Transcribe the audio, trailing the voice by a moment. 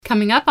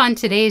Coming up on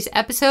today's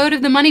episode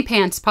of the Money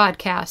Pants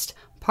Podcast,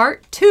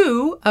 Part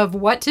 2 of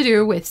What to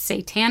Do with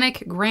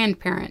Satanic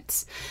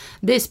Grandparents.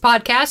 This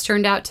podcast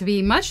turned out to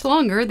be much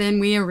longer than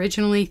we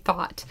originally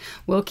thought.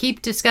 We'll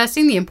keep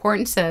discussing the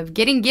importance of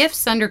getting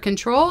gifts under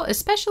control,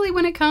 especially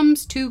when it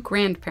comes to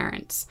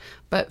grandparents.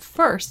 But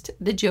first,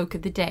 the joke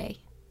of the day.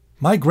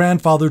 My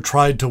grandfather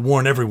tried to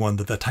warn everyone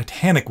that the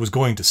Titanic was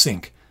going to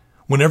sink.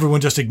 When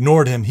everyone just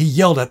ignored him, he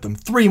yelled at them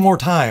 3 more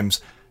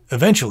times.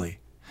 Eventually,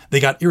 they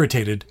got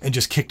irritated and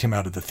just kicked him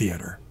out of the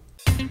theater.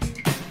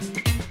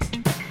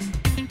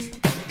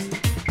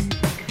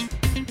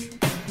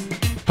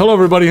 Hello,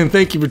 everybody, and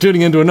thank you for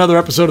tuning in to another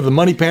episode of the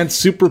Money Pants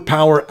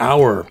Superpower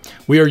Hour.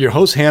 We are your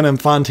hosts, Hannah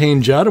and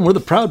Fontaine Judd, and we're the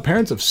proud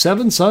parents of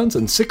 7 sons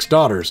and 6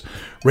 daughters,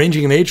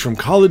 ranging in age from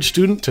college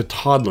student to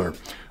toddler.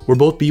 We're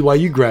both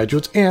BYU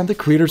graduates and the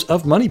creators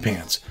of Money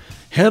Pants.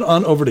 Head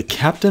on over to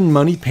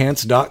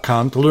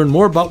CaptainMoneyPants.com to learn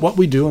more about what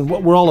we do and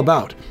what we're all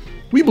about.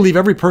 We believe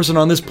every person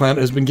on this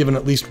planet has been given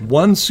at least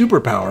one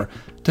superpower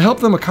to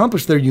help them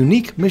accomplish their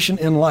unique mission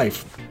in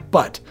life.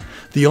 But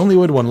the only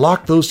way to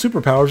unlock those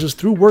superpowers is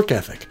through work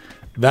ethic.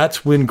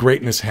 That's when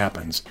greatness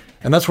happens.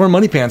 And that's where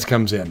Money Pants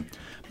comes in.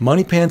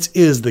 Money Pants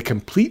is the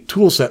complete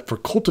tool set for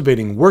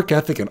cultivating work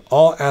ethic in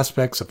all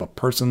aspects of a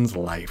person's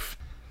life.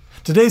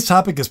 Today's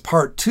topic is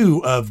part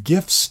 2 of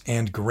gifts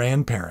and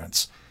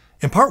grandparents.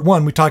 In part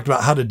 1, we talked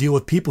about how to deal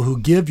with people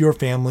who give your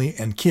family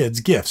and kids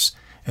gifts.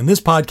 In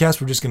this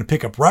podcast, we're just going to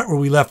pick up right where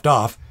we left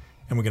off,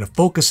 and we're going to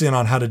focus in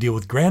on how to deal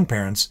with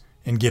grandparents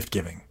and gift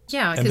giving.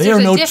 Yeah, and they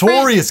are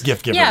notorious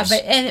gift givers. Yeah,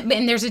 but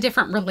and there's a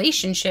different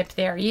relationship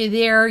there.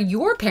 They're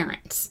your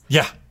parents.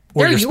 Yeah,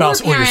 or your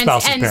spouse's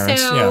parents. And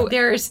so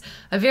there's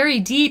a very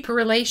deep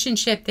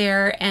relationship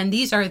there, and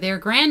these are their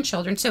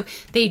grandchildren. So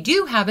they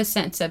do have a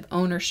sense of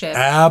ownership.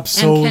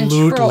 Absolutely, and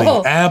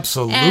control.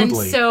 Absolutely. And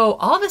so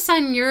all of a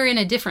sudden you're in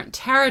a different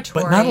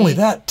territory. But not only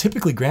that,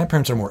 typically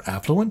grandparents are more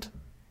affluent.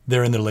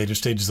 They're in their later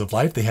stages of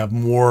life. They have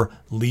more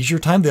leisure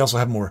time. They also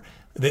have more.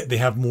 They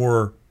have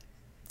more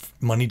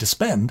money to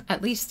spend.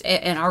 At least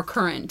in our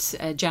current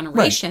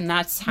generation, right.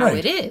 That's how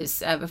it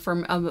is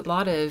for a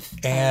lot of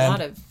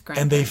grandparents.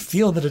 And they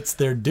feel that it's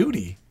their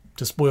duty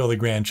to spoil the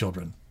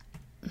grandchildren.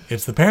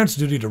 It's the parents'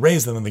 duty to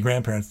raise them and the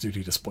grandparents'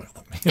 duty to spoil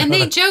them. And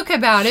they joke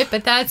about it,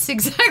 but that's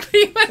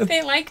exactly what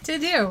they like to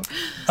do.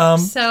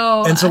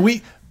 So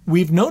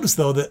we've noticed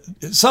though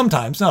that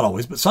sometimes, not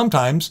always, but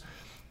sometimes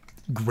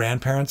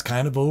grandparents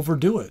kind of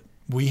overdo it.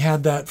 We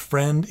had that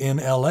friend in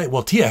L.A.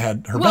 Well, Tia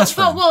had her best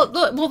friend.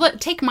 Well,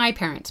 take my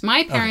parents.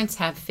 My parents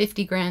have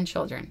 50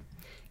 grandchildren.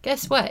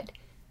 Guess what?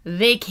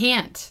 They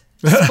can't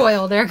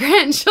spoil their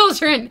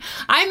grandchildren.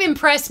 I'm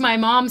impressed my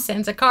mom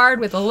sends a card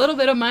with a little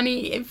bit of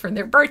money for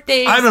their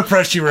birthdays. I'm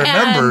impressed she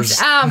remembers.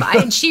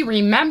 And she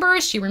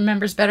remembers. She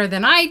remembers better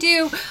than I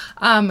do.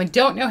 I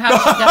don't know how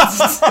she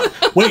does.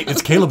 Wait,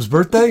 it's Caleb's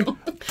birthday?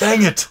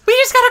 Dang it. We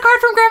just got a card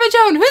from Grandma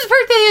Joan. Whose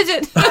birthday is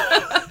it?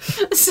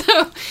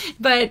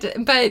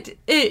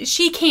 But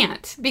she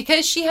can't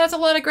because she has a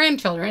lot of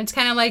grandchildren. It's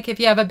kind of like if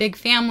you have a big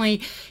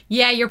family,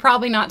 you're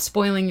probably not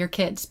spoiling your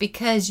kids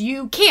because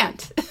you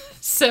can't.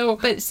 So,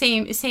 but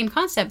same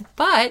concept.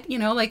 But,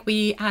 like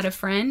we had a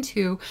friend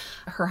who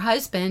her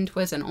husband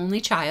was an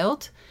only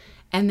child.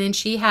 And then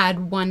she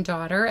had one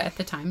daughter at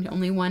the time,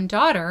 only one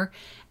daughter.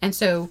 And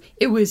so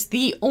it was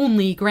the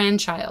only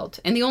grandchild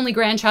and the only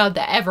grandchild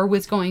that ever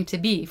was going to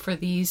be for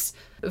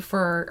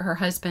her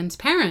husband's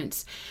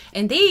parents.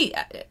 And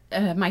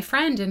my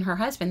friend and her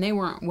husband, they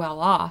weren't well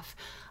off,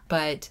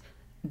 but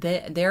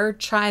their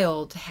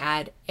child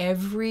had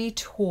every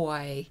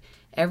toy,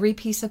 every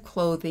piece of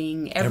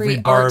clothing, every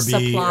Barbie, art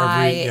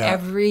supply,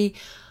 every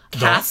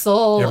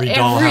castle, every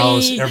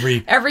dollhouse, every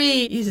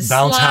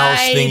bounce house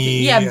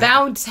thingy.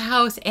 Bounce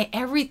house,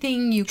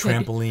 everything you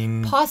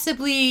trampoline. Could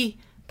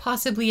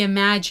possibly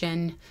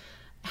imagine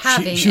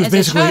having she was as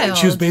basically, a child.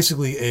 She was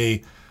basically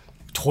a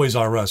Toys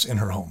R Us in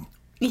her home.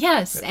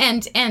 Yes,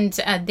 and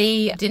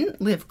they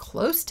didn't live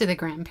close to the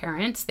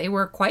grandparents. They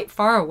were quite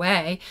far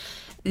away.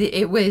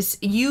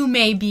 You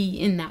may be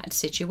in that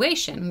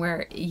situation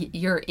where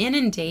you're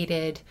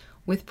inundated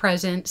with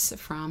presents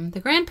from the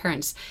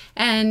grandparents.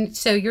 And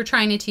so you're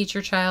trying to teach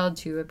your child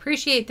to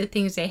appreciate the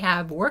things they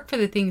have, work for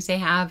the things they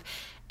have,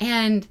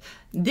 and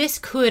this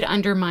could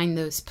undermine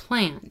those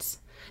plans.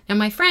 Now,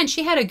 my friend,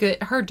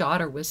 her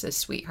daughter was a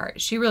sweetheart.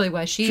 She really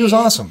was. She was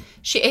awesome.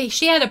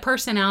 She had a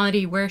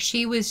personality where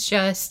she was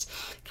just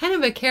kind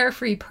of a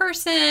carefree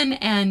person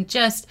and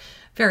just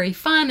very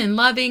fun and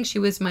loving. She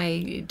was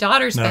my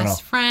daughter's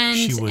best friend.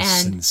 She was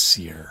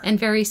sincere. And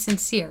very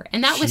sincere.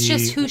 And that was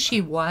just who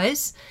she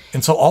was.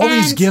 And so all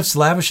these gifts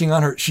lavishing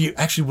on her, she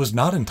actually was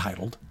not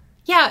entitled.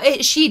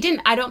 Yeah, she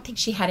didn't. I don't think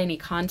she had any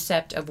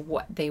concept of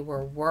what they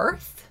were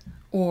worth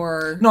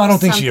or No, I don't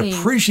think something. she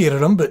appreciated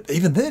them, but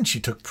even then she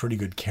took pretty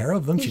good care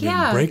of them. She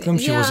Yeah, didn't break them.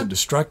 She yeah. wasn't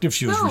destructive.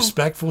 She was No.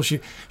 respectful.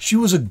 She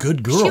was a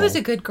good girl. She was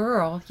a good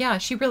girl. Yeah,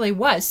 she really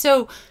was.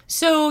 So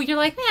you're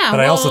like, yeah.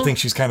 But I also well, think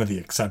she's kind of the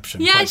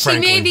exception. yeah, quite she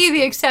may frankly. be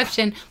the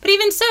exception. But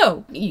even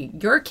so,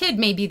 your kid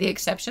may be the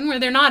exception where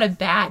they're not a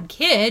bad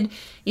kid,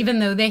 even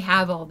though they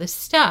have all this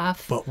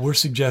stuff. But we're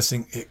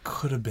suggesting it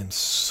could have been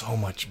so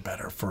much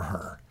better for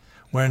her.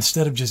 Where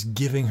instead of just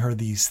giving her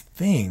these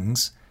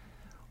things,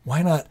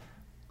 why not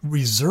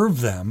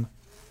reserve them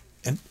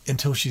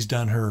until she's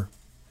done her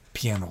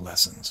piano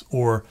lessons,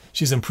 or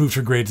she's improved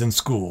her grades in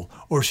school,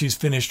 or she's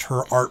finished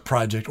her art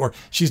project, or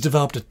she's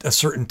developed a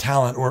certain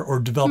talent, or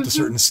developed a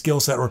certain skill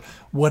set, or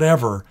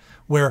whatever,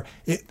 where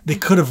they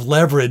could have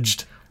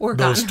leveraged Or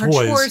those gotten her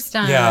toys. chores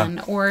done,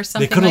 Yeah. or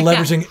something They could have like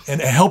leveraged that.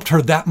 and it helped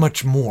her that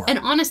much more. And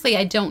honestly,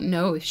 I don't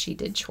know if she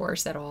did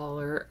chores at all,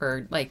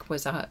 or like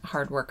was a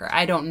hard worker.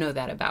 I don't know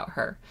that about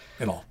her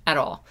At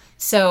all.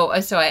 So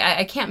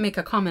I can't make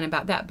a comment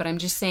about that, but I'm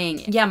just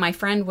saying, yeah, my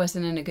friend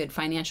wasn't in a good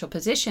financial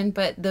position,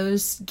 but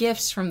those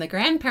gifts from the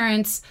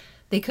grandparents,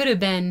 they could have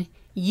been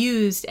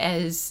used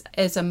as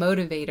a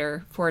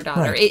motivator for a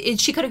daughter. Right.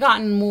 She could have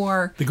gotten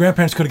more. The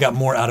grandparents could have got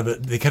more out of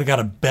it. They could have got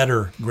a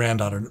better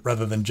granddaughter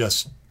rather than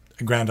just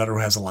a granddaughter who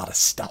has a lot of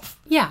stuff.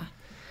 Yeah.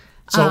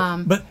 So,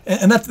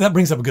 and that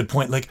brings up a good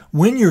point. Like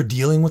when you're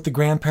dealing with the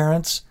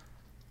grandparents,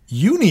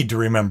 you need to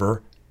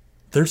remember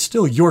they're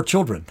still your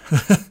children.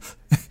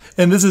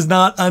 And this is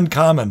not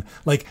uncommon.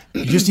 Like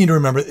you just need to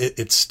remember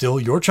it's still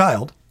your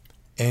child,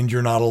 and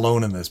you're not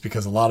alone in this,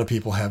 because a lot of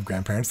people have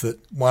grandparents that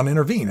want to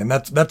intervene, and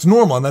that's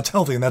normal and that's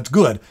healthy and that's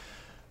good.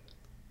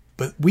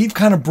 But we've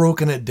kind of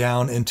broken it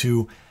down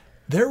into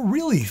there are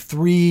really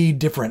 3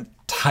 different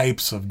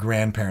types of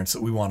grandparents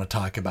that we want to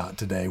talk about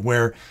today,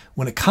 where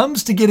when it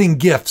comes to getting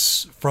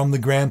gifts from the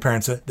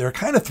grandparents, there are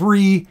kind of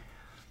 3.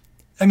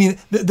 I mean,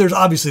 there's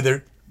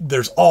obviously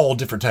there's all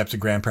different types of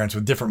grandparents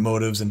with different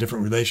motives and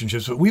different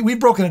relationships, but we've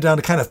broken it down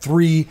to kind of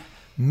 3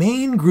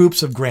 main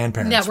groups of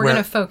grandparents. That we're going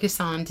to focus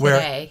on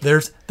today.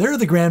 Where there are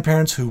the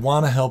grandparents who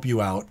want to help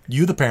you out.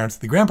 You, the parents,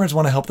 the grandparents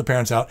want to help the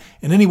parents out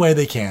in any way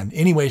they can,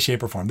 any way,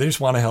 shape, or form. They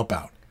just want to help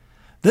out.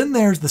 Then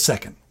there's the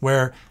second,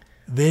 where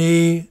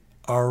they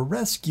are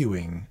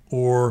rescuing,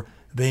 or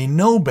they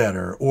know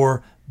better,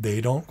 or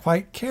they don't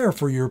quite care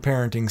for your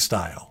parenting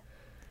style,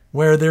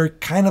 where they're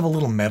kind of a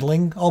little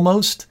meddling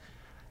almost.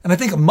 And I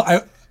think I'm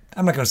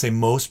not going to say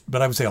most,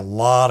 but I would say a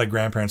lot of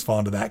grandparents fall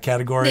into that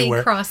category.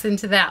 They cross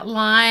into that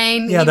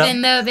line, Yeah,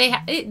 even though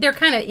they're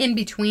kind of in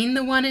between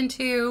the 1 and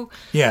 2.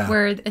 Yeah.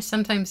 Where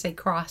sometimes they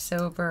cross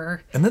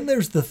over. And then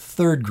there's the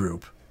third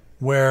group,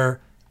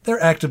 where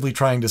they're actively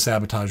trying to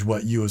sabotage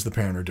what you as the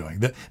parent are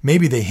doing. That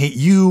maybe they hate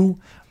you,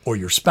 or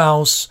your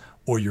spouse,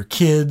 or your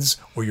kids,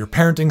 or your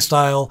parenting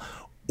style,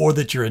 or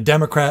that you're a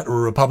Democrat or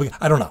a Republican.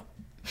 I don't know.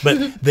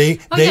 But they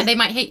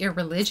might hate your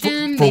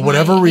religion. for They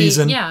whatever might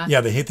reason.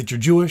 hate, They hate that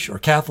you're Jewish or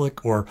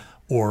Catholic or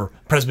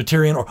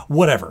Presbyterian or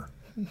whatever.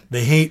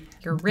 They hate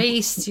your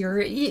race,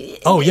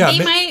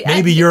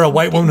 maybe you're a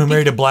white woman who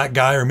married a black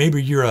guy, or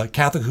maybe you're a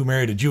Catholic who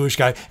married a Jewish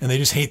guy, and they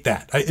just hate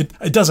that.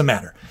 It doesn't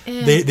matter.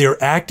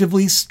 They're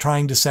actively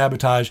trying to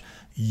sabotage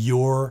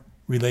your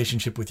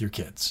relationship with your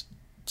kids.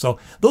 So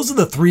those are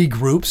the 3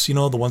 groups, the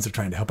ones that are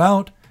trying to help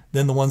out,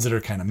 then the ones that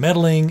are kind of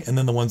meddling, and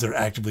then the ones that are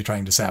actively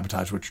trying to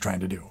sabotage what you're trying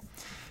to do.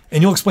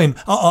 And you'll explain,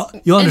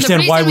 you'll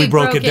understand why we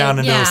broke it down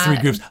into those 3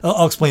 groups.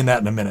 I'll explain that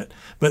in a minute.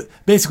 But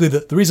basically,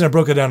 the reason I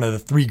broke it down into the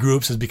 3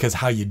 groups is because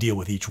how you deal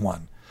with each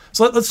one.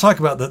 So let's talk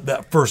about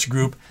that first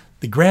group,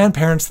 the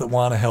grandparents that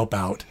want to help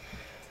out.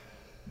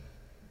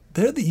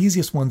 They're the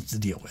easiest ones to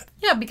deal with.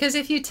 Yeah, because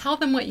if you tell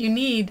them what you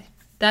need,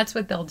 that's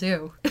what they'll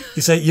do.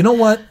 You say, you know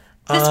what?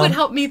 This would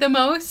help me the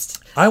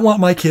most. I want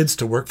my kids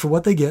to work for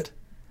what they get.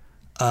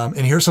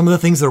 And here's some of the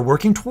things they're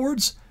working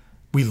towards.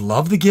 We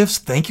love the gifts.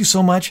 Thank you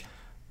so much.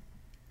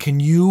 Can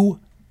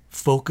you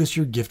focus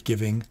your gift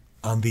giving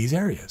on these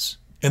areas?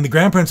 And the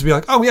grandparents would be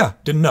like, oh yeah,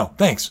 didn't know.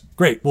 Thanks.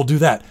 Great. We'll do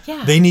that.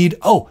 Yeah. They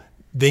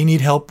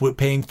need help with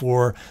paying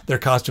for their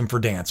costume for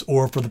dance,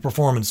 or for the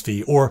performance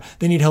fee, or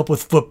they need help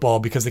with football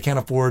because they can't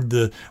afford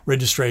the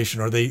registration,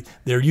 or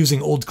they're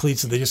using old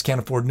cleats so they just can't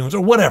afford new ones,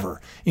 or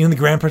whatever. And the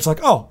grandparents are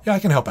like, oh yeah, I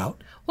can help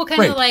out. Well,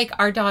 kind of like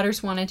our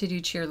daughters wanted to do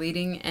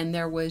cheerleading, and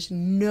there was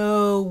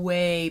no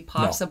way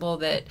possible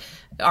that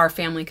our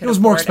family could afford It was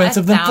more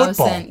expensive than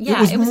football. Yeah, it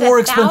was more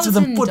expensive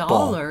than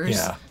football.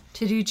 $1,000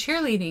 to do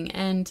cheerleading,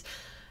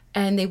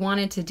 and they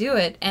wanted to do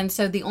it. And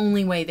so the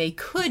only way they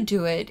could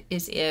do it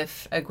is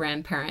if a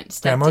grandparent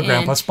stepped Grandma or in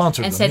grandpa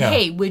sponsored and them, said, yeah.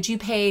 hey, would you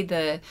pay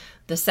the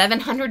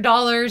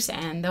 $700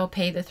 and they'll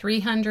pay the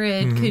 $300?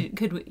 Mm-hmm.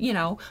 Could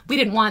we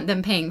didn't want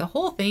them paying the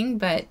whole thing,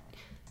 but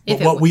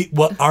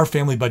what our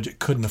family budget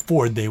couldn't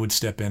afford, they would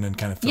step in and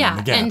kind of fill in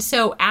the gap. And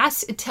so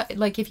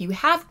if you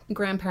have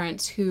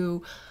grandparents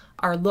who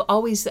are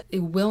always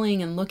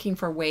willing and looking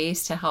for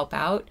ways to help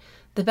out,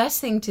 the best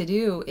thing to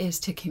do is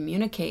to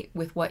communicate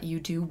with what you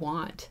do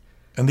want.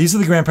 And these are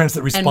the grandparents that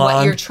and respond.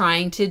 what you're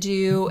trying to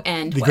do,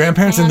 and The what your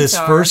grandparents in plans this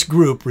are. first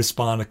group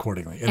respond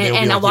accordingly. And, they'll be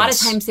And a like, lot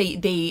yes. of times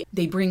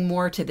they bring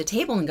more to the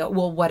table and go,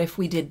 well, what if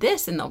we did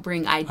this? And they'll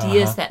bring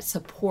ideas that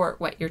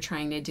support what you're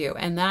trying to do.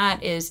 And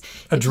that is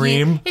A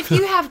dream. If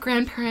you have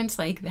grandparents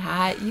like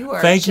that, you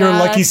are Thank your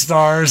lucky just-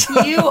 stars.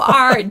 you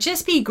are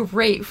just be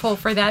grateful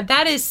for that.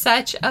 That is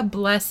such a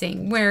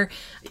blessing where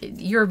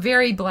you're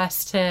very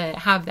blessed to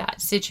have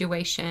that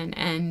situation.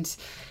 And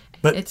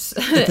But it's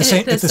at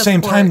the same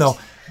time, though,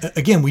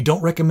 again, we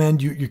don't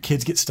recommend your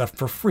kids get stuff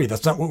for free.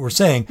 That's not what we're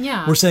saying.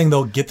 Yeah. We're saying,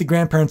 though, get the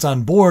grandparents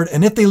on board.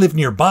 And if they live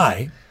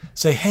nearby,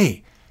 say,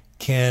 hey,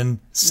 can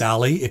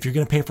Sally, if you're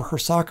going to pay for her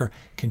soccer,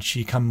 can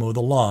she come mow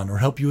the lawn or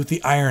help you with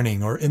the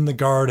ironing or in the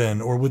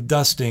garden or with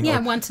dusting? yeah,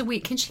 or, once a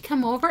week, can she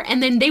come over?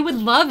 And then they would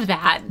love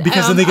that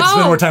because then they get to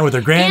spend more time with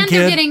their grandkids. and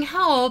they're getting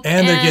help,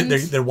 And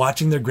they're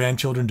watching their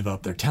grandchildren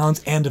develop their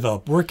talents and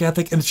develop work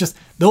ethic. And it's just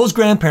those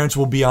grandparents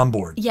will be on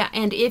board. yeah.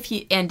 And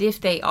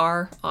if they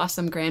are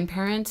awesome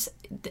grandparents,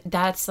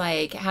 that's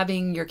like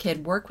having your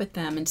kid work with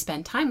them and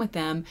spend time with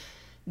them.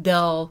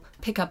 They'll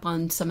pick up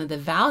on some of the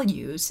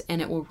values,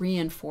 and it will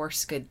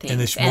reinforce good things.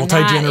 And this And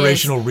that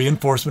multi-generational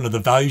reinforcement of the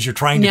values you're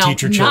trying to is,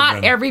 teach your children.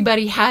 not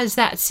everybody has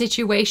that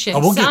situation. Oh,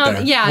 we'll get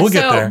there. Yeah, We'll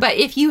get there. But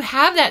if you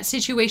have that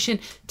situation,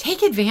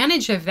 take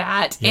advantage of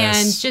that,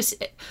 Yes. and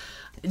just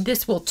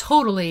this will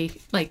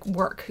totally like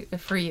work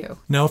for you.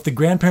 Now, if the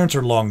grandparents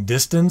are long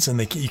distance and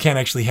you can't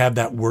actually have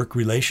that work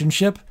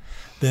relationship,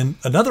 then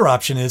another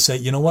option is say,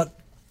 you know what,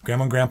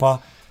 Grandma and Grandpa,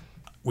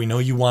 we know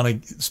you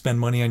want to spend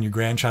money on your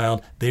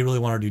grandchild. They really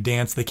want to do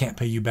dance. They can't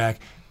pay you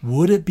back.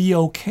 Would it be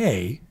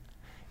okay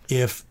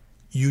if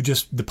you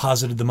just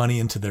deposited the money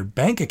into their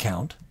bank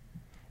account?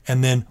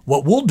 And then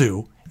what we'll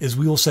do is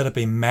we will set up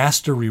a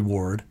mastery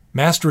reward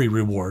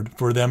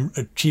for them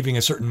achieving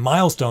a certain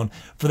milestone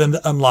for them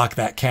to unlock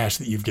that cash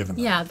that you've given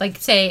them. Yeah, like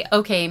say,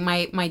 okay,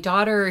 my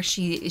daughter,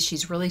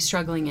 she's really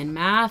struggling in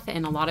math,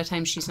 and a lot of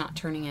times she's not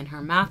turning in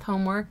her math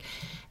homework.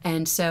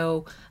 And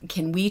so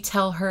can we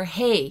tell her,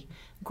 hey,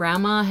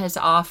 Grandma has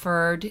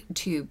offered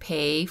to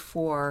pay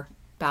for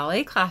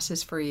ballet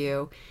classes for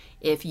you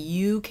if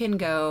you can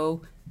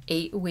go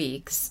 8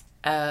 weeks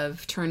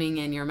of turning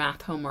in your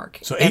math homework.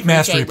 So 8 every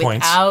mastery day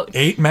points. without-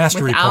 8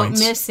 mastery without points.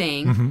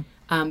 missing.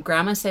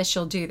 Grandma says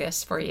she'll do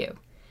this for you.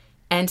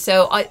 And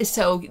so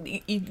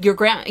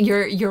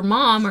your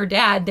mom or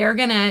dad, they're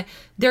gonna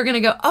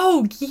go,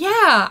 oh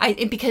yeah,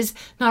 because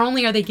not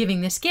only are they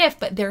giving this gift,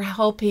 but they're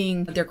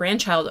helping their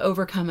grandchild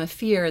overcome a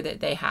fear that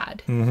they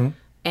had,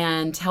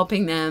 and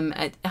helping them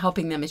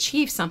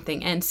achieve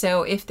something. And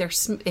so if they're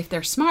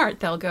smart,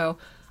 they'll go,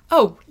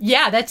 oh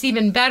yeah, that's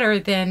even better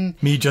than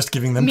Me just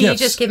giving them me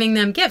gifts. just giving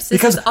them gifts. This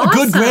Because is awesome.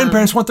 good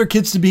grandparents want their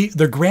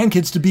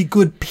grandkids to be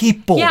good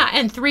people. Yeah,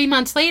 and 3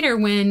 months later,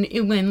 when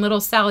little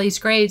Sally's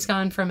grade's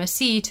gone from a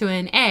C to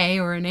an A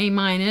or an A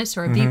minus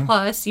or a B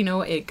plus,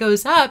 it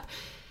goes up.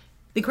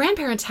 The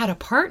grandparents had a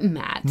part in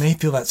that. And they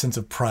feel that sense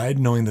of pride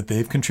knowing that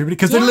they've contributed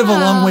because they live a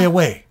long way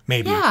away,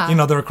 maybe. Yeah.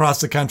 They're across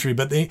the country,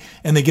 but they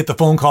get the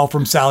phone call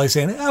from Sally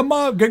saying, hey,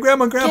 Mom,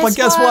 Grandma and Grandpa,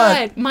 guess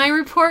what? My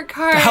report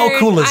card. How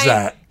cool is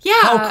that? Yeah.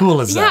 How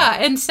cool is that?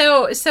 Yeah, and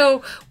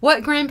so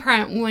what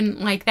grandparent wouldn't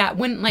like that?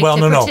 Wouldn't like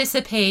to No.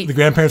 participate? The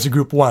grandparents of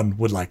group 1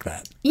 would like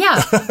that.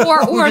 Yeah,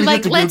 or gonna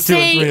like get to let's group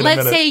 2 and 3 in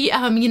a say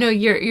minute.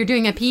 you're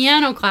doing a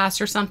piano class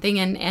or something,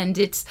 and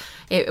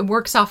it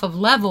works off of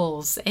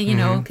levels,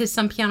 and because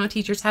some piano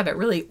teachers have it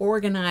really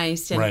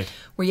organized, and Right.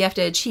 where you have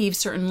to achieve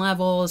certain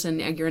levels,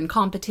 and you're in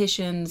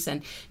competitions,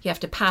 and you have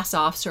to pass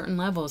off certain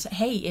levels.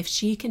 Hey, if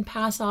she can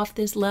pass off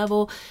this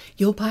level,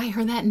 you'll buy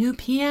her that new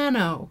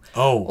piano.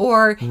 Oh,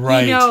 or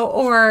right.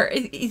 or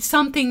it's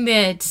something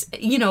that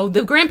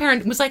the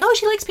grandparent was like, oh,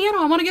 she likes piano,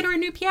 I want to get her a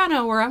new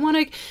piano, or I want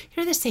to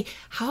hear this. Say,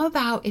 how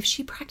about if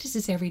she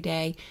practices every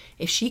day,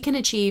 if she can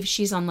achieve,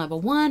 she's on level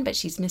 1 but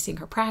she's missing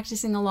her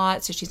practicing a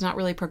lot, so she's not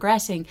really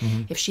progressing.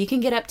 If she can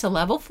get up to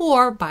level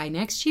 4 by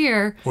next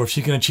year, Or if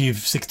she can achieve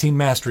 16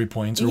 mastery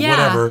points or yeah,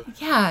 whatever,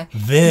 yeah,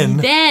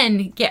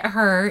 then get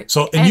her.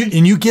 So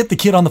and you get the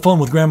kid on the phone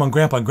with Grandma and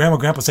Grandpa, and Grandma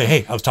and Grandpa say,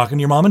 hey, I was talking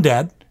to your mom and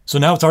dad. So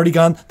now it's already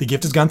gone. The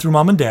gift has gone through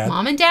mom and dad.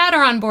 Mom and dad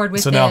are on board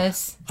with So now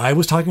this. I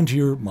was talking to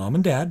your mom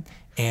and dad,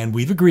 and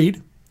we've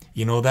agreed.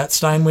 That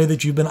Steinway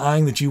that you've been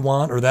eyeing that you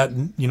want, or that,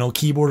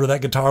 keyboard or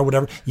that guitar,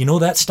 whatever.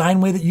 That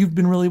Steinway that you've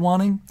been really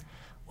wanting?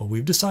 Well,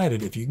 we've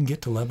decided if you can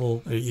get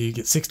to you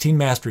get 16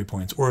 mastery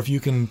points, or if you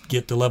can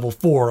get to level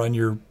 4 on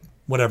your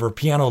whatever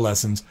piano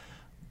lessons,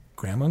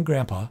 Grandma and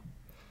Grandpa,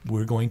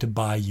 we're going to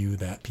buy you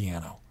that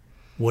piano.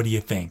 What do you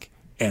think?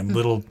 And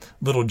little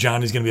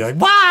Johnny's going to be like,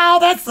 wow,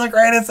 that's the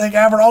greatest thing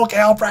ever. Okay,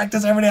 I'll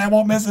practice every day. I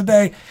won't miss a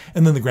day.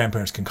 And then the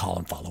grandparents can call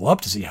and follow up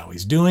to see how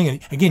he's doing.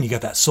 And again, you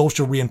got that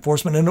social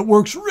reinforcement, and it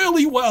works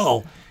really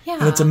well. Yeah.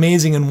 And it's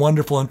amazing and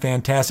wonderful and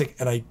fantastic.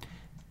 And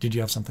did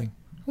you have something?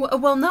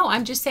 Well, no,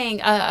 I'm just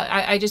saying,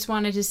 I just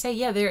wanted to say,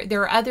 yeah,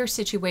 there are other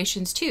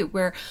situations too,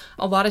 where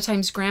a lot of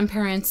times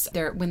grandparents,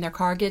 when their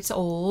car gets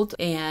old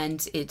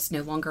and it's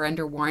no longer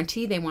under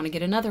warranty, they want to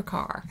get another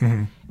car.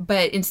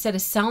 But instead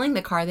of selling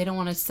the car, they don't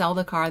want to sell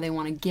the car, they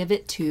want to give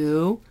it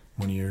to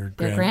one of your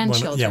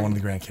grandchildren. One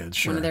of the grandkids,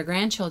 sure. One of their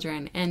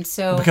grandchildren. And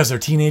so... Because they're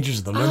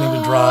teenagers, they're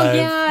learning to drive.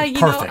 Yeah,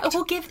 Perfect.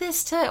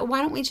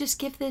 Why don't we just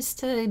give this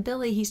to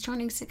Billy? He's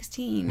turning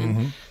 16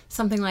 and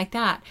something like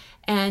that.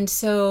 And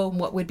so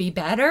what would be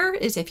better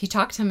is if you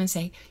talk to him and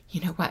say,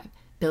 you know what,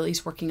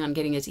 Billy's working on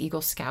getting his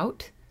Eagle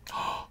Scout.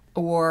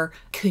 Or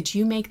could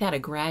you make that a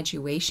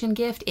graduation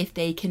gift if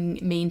they can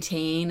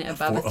maintain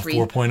above a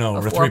 4.0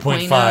 or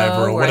 3.5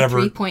 or whatever.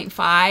 A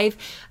 3.5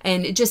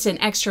 and just an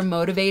extra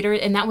motivator,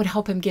 and that would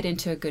help him get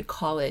into a good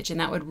college, and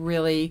that would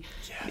really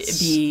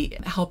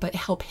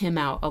help him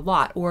out a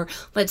lot. Or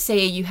let's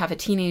say you have a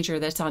teenager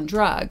that's on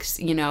drugs,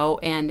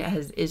 and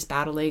is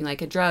battling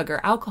like a drug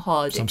or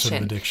alcohol addiction. Some sort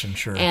of addiction,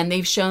 sure. And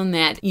they've shown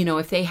that,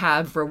 if they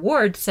have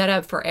rewards set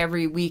up for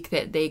every week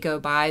that they go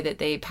by that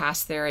they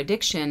pass their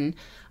addiction,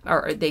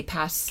 or they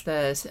pass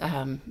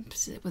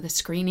with a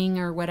screening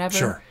or whatever,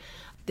 sure,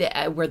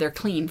 where they're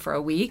clean for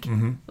a week.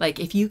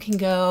 Like if you can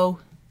go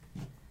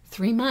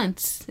 3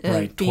 months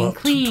of being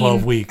clean,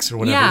 12 weeks or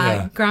whatever.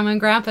 Yeah, Grandma and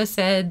Grandpa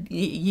said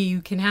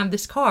you can have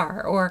this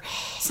car or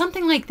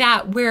something like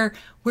that, where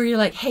you're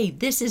like, hey,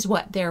 this is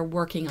what they're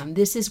working on.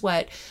 This is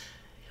what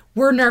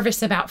we're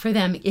nervous about for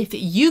them. If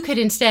you could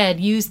instead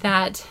use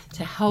that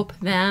to help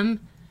them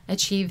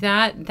achieve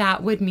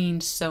that would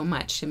mean so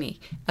much to me.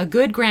 A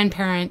good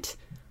grandparent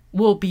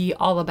will be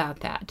all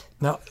about that.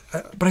 Now,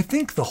 but I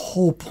think the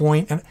whole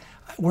point, and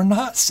we're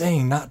not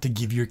saying not to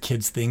give your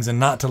kids things and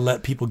not to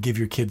let people give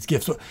your kids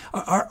gifts.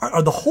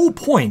 The whole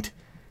point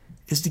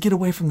is to get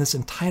away from this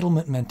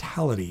entitlement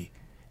mentality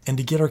and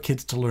to get our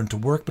kids to learn to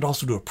work, but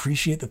also to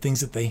appreciate the things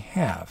that they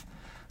have.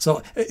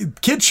 So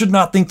kids should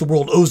not think the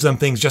world owes them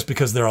things just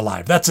because they're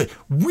alive. That's a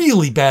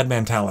really bad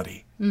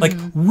mentality, like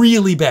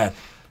really bad.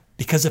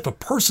 Because if a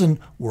person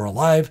were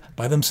alive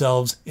by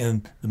themselves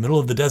in the middle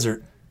of the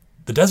desert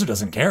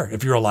doesn't care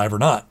if you're alive or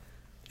not.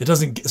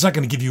 It's not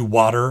going to give you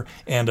water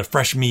and a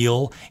fresh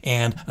meal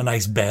and a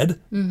nice bed.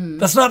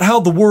 That's not how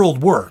the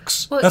world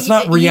works. Well, that's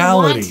not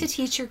reality. You want to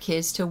teach your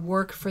kids to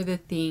work for the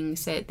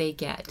things that they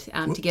get,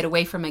 to get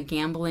away from a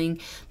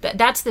gambling.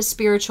 That's the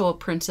spiritual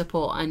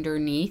principle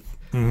underneath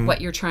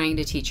what you're trying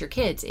to teach your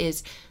kids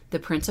is the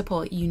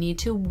principle you need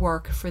to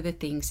work for the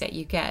things that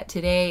you get.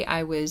 Today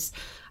I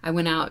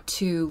went out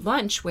to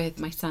lunch with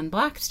my son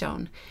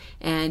Blackstone,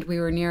 and we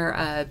were near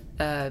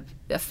a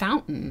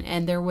fountain,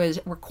 and there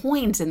were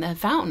coins in the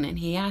fountain, and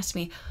he asked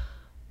me,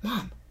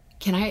 Mom,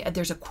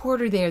 there's a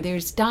quarter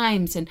there's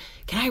dimes, and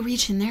can I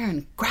reach in there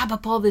and grab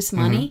up all this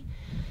money?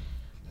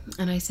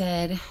 And I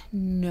said,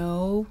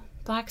 no,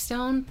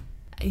 Blackstone,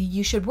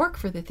 you should work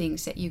for the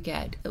things that you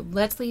get.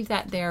 Let's leave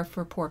that there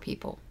for poor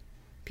people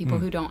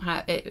who don't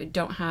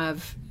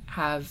have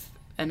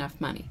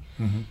enough money.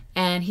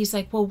 And he's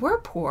like, well, we're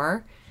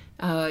poor,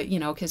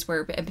 because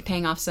we're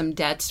paying off some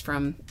debts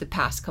from the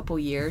past couple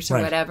years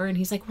or whatever. And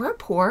he's like, we're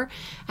poor.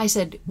 I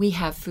said, we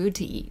have food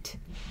to eat.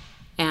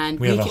 And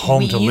we have a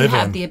home to live in. You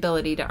have the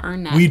ability to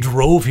earn that. We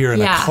drove here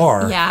in a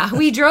car. Yeah,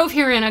 we drove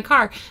here in a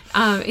car.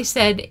 He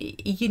said,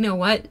 you know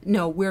what?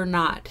 No, we're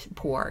not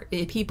poor.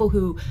 People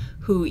who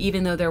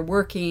even though they're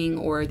working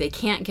or they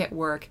can't get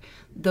work,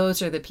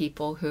 those are the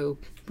people who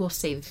will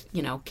save,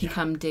 can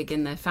come dig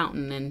in the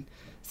fountain and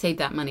save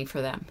that money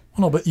for them.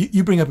 Well, no, but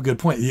you bring up a good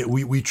point.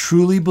 We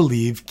truly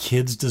believe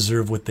kids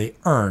deserve what they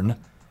earn,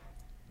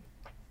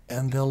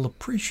 and they'll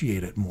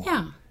appreciate it more.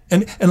 Yeah.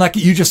 And like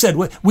you just said,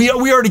 we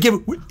already give.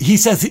 He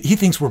says he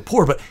thinks we're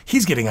poor, but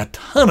he's getting a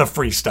ton of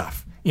free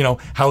stuff.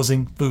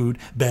 Housing, food,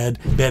 bed,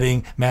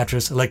 bedding,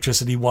 mattress,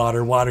 electricity,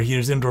 water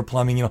heaters, indoor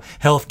plumbing,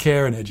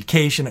 healthcare and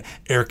education,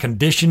 air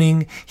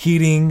conditioning,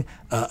 heating,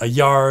 a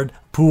yard,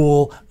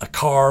 pool, a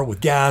car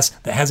with gas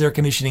that has air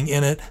conditioning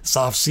in it,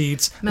 soft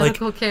seats,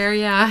 medical care.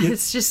 Yeah,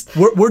 it's just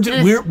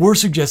we're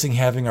suggesting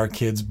having our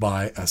kids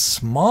buy a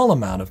small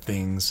amount of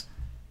things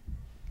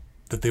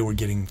that they were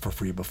getting for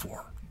free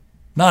before.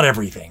 Not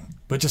everything,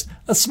 but just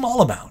a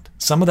small amount.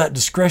 Some of that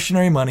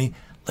discretionary money,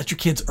 let your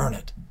kids earn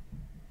it.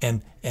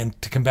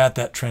 And to combat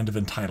that trend of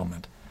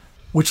entitlement.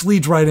 Which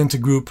leads right into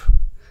group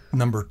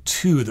number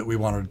 2 that we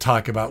wanted to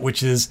talk about,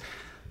 which is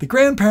the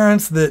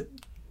grandparents that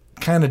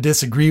kind of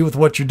disagree with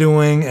what you're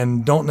doing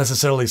and don't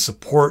necessarily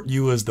support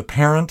you as the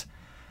parent,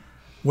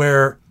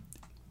 where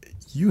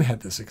you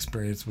had this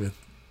experience with,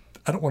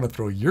 I don't want to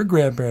throw your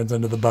grandparents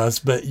under the bus,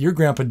 but your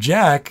grandpa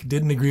Jack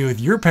didn't agree with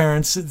your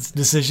parents'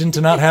 decision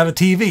to not have a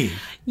TV.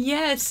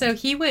 Yeah, so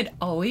he would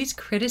always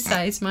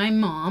criticize my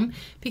mom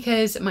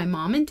because my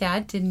mom and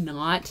dad did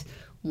not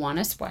want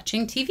us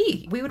watching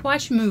TV. We would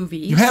watch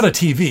movies. You had a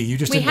TV. You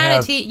just didn't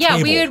have cable.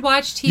 Yeah, we would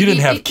watch TV. You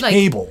didn't have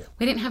cable.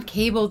 We didn't have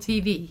cable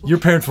TV. Your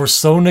parents were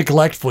so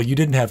neglectful. You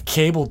didn't have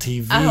cable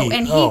TV. Oh,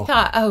 and he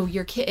thought,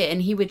 your kid,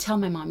 and he would tell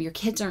my mom, your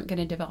kids aren't going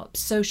to develop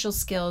social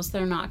skills.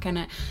 They're not going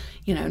to,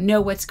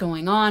 know what's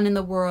going on in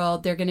the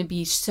world. They're going to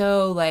be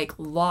so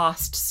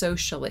lost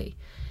socially.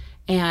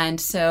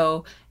 And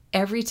so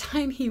every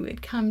time he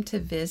would come to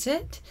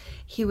visit,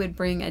 he would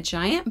bring a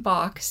giant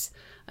box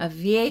of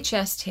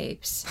VHS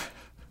tapes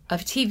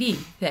of TV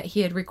that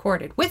he had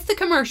recorded with the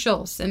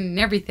commercials and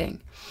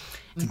everything.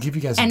 To give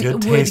you guys a And good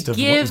would taste of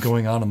what give- was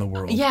going on in the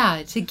world.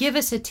 Yeah, to give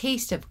us a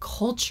taste of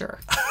culture.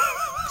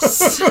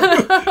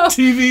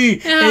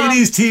 TV, Yeah.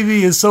 80s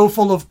TV is so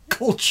full of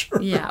culture.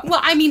 Yeah.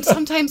 Well, I mean,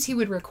 sometimes he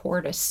would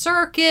record a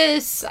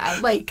circus. I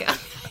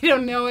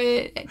don't know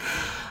it.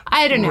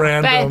 I don't know.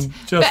 Random,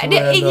 just but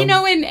random. you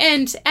know,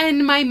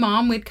 and my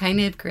mom would kind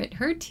of grit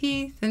her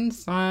teeth and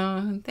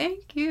smile,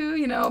 thank you,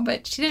 you know,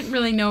 but she didn't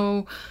really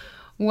know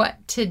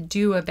what to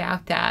do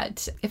about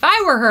that. If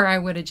I were her, I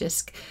would have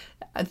just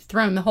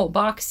thrown the whole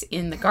box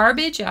in the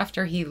garbage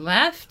after he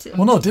left.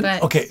 Well, no, it didn't.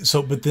 But- Okay,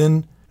 so, but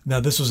then, now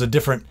this is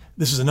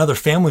another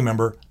family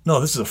member.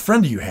 No, this is a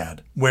friend you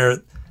had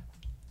where,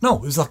 no,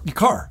 it was like the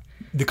car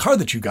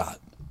that you got.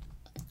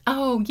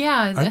 Oh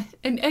yeah,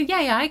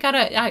 yeah. I got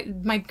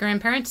my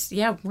grandparents.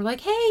 Yeah, were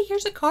like, hey,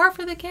 here's a car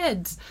for the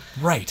kids.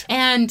 Right.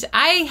 And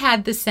I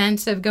had the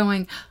sense of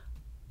going,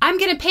 I'm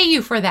going to pay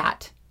you for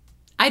that.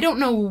 I don't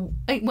know.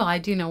 Well, I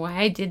do know why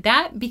I did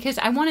that, because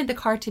I wanted the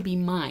car to be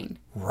mine.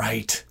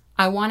 Right.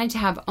 I wanted to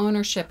have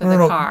ownership of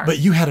the car. But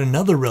you had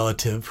another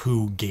relative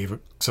who gave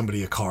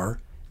somebody a car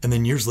and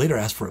then years later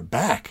asked for it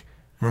back.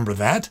 Remember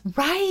that?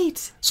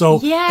 Right. So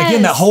Yes.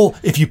 again, that whole,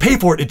 if you pay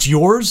for it, it's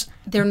yours.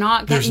 They're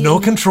not. There's no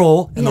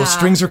control, and those Yeah.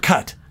 strings are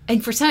cut.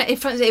 And for some,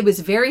 it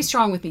was very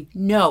strong with me.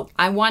 No,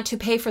 I want to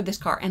pay for this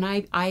car, and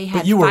I had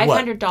But you were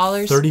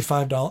 $500.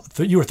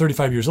 $35. You were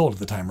 35 years old at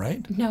the time,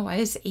 right? No, I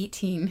was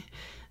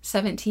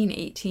 17,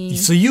 18.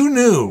 So you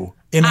knew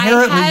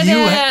inherently.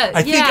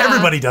 I think yeah.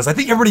 everybody does. I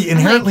think everybody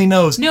inherently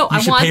knows. No, you I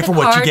should want pay the for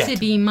what car you get. to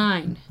be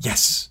mine.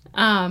 Yes.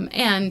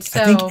 And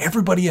so I think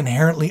everybody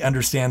inherently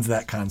understands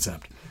that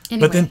concept.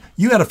 Anyway. But then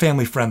you had a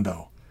family friend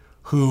though,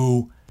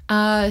 who.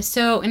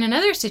 So in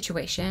another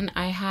situation,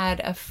 I had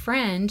a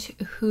friend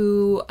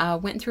who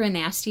went through a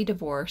nasty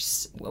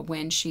divorce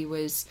when she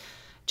was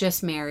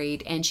just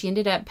married, and she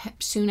ended up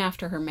soon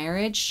after her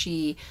marriage.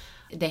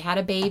 They had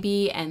a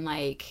baby, and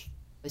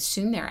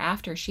soon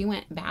thereafter, she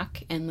went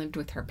back and lived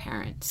with her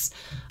parents.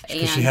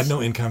 Because she had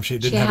no income, she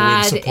didn't have a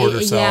way to support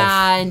herself.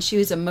 Yeah, and she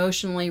was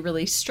emotionally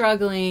really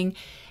struggling.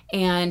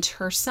 And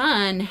her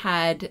son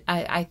had,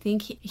 I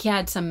think he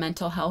had some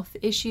mental health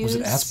issues. Was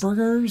it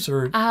Asperger's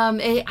or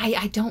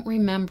I don't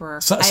remember.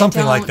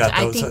 something like that?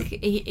 Though. I think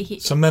he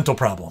some mental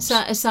problems.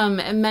 some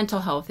mental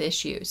health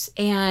issues.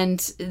 And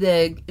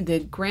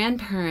the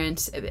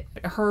grandparents,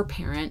 her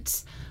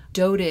parents,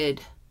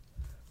 doted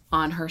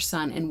on her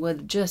son and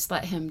would just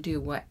let him do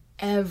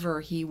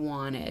whatever he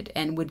wanted,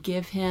 and would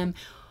give him,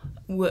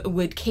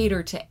 would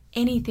cater to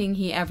anything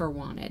he ever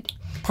wanted.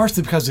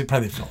 Partially because they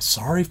probably felt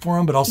sorry for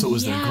him, but also it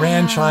was their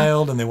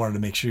grandchild, and they wanted to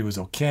make sure he was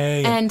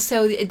okay. And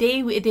so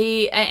they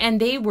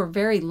were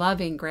very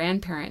loving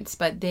grandparents,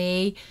 but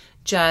they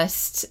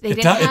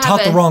it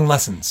taught the wrong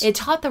lessons. It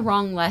taught the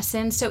wrong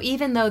lessons. So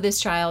even though this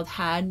child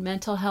had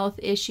mental health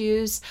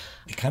issues,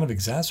 it kind of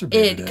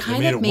exacerbated it. It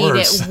kind of made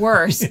it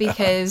worse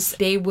because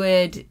they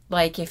would,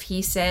 if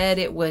he said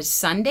it was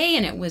Sunday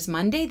and it was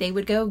Monday, they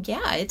would go,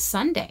 yeah, it's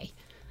Sunday.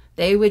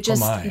 They would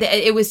just,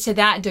 it was to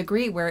that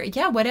degree where,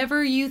 yeah,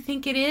 whatever you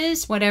think it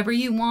is, whatever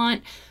you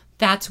want,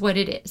 that's what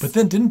it is. But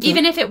then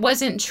even if it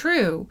wasn't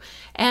true.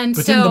 And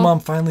but didn't the mom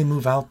finally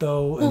move out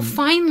though? Well,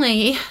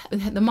 finally,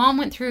 the mom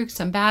went through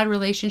some bad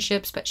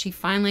relationships, but she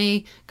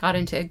finally got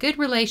into a good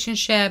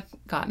relationship,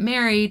 got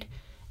married,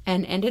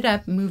 and ended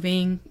up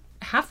moving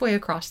halfway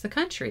across the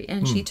country.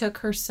 And she took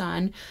her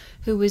son,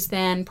 who was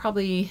then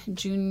probably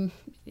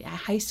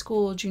high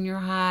school, junior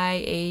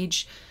high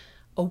age,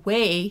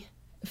 away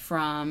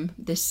from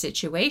this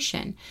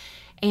situation.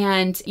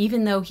 And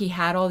even though he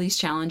had all these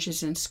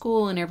challenges in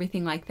school and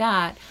everything like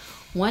that,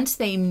 once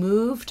they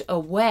moved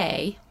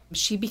away,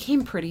 she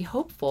became pretty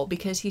hopeful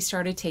because he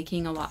started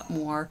taking a lot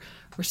more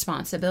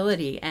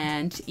responsibility.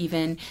 And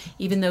even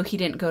though he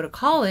didn't go to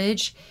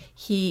college,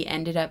 he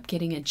ended up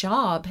getting a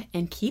job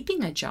and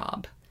keeping a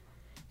job.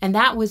 And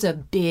that was a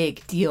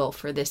big deal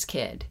for this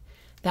kid.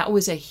 That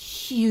was a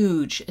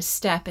huge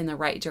step in the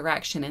right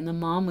direction. And the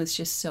mom was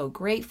just so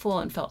grateful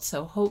and felt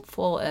so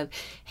hopeful of,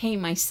 hey,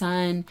 my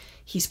son,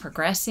 he's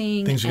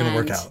progressing. Things are going to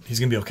work out. He's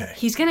going to be okay.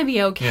 He's going to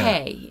be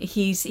okay. Yeah.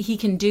 He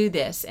can do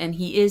this, and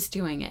he is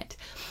doing it.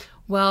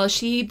 Well,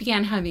 she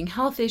began having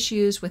health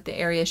issues with the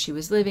area she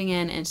was living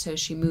in, and so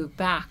she moved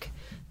back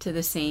to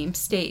the same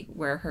state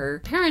where her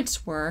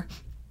parents were.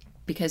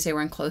 Because they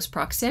were in close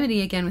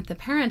proximity again with the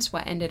parents,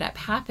 what ended up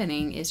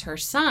happening is her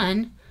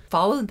son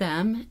followed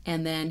them,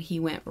 and then he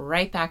went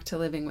right back to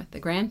living with the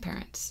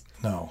grandparents.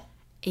 No.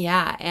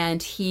 Yeah,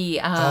 and he...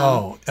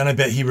 and I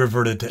bet he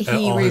reverted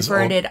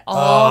to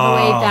all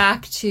the way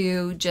back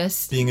to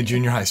just... being a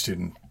junior high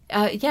student.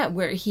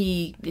 Where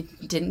he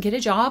didn't get a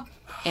job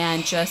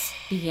and just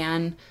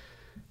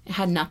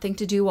had nothing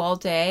to do all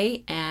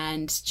day,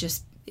 and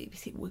just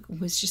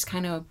was just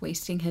kind of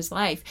wasting his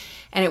life.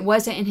 And it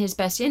wasn't in his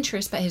best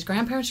interest, but his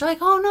grandparents were like,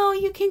 oh no,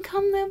 you can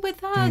come live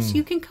with us.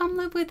 You can come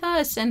live with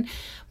us.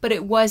 But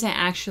it wasn't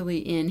actually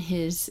in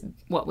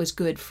what was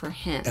good for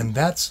him. And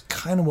that's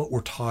kind of what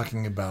we're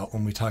talking about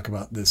when we talk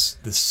about this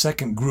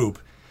second group,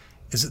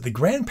 is that the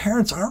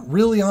grandparents aren't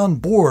really on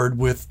board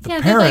with the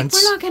They're parents.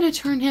 like, we're not going to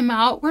turn him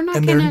out. We're not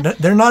and going to.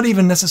 they're not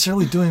even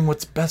necessarily doing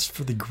what's best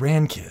for the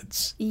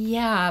grandkids.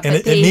 Yeah, And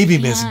it may be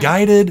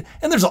misguided,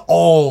 and there's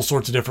all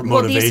sor's of different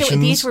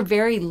motivations. These were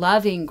very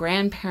loving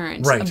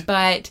grandparents, Right.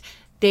 But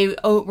they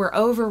were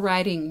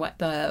overriding what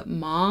the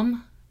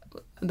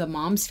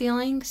mom's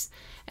feelings,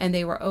 and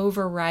they were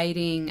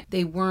overriding.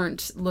 They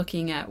weren't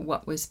looking at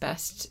what was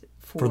best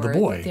for the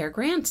boy, their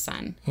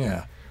grandson.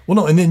 Yeah. Well,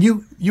 no, and then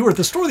you were at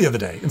the store the other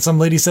day, and some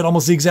lady said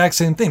almost the exact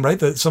same thing, right?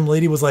 That some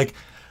lady was like,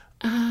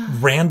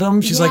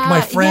 random. She's like,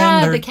 my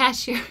friend. Yeah, the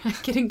cashier. I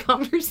get in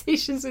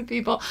conversations with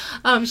people.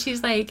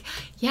 She's like,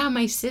 yeah,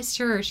 my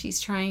sister,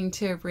 she's trying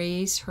to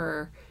raise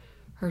her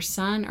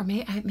son, or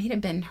it may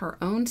have been her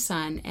own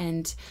son,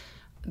 and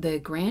the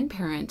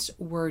grandparents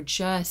were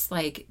just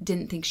like,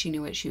 didn't think she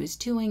knew what she was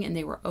doing, and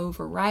they were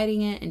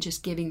overriding it and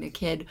just giving the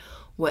kid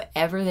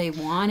whatever they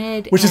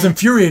wanted. Which is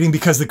infuriating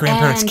because the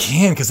grandparents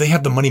can, because they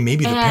have the money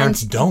maybe the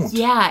parents don't.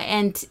 Yeah,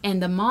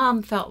 and the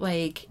mom felt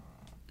like,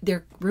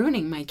 they're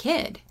ruining my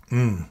kid.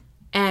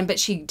 But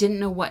she didn't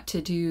know what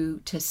to do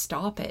to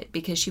stop it,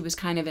 because she was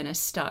kind of in a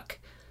stuck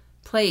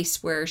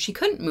place where she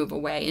couldn't move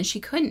away, and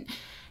she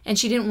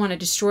didn't want to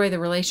destroy the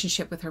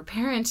relationship with her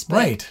parents. But,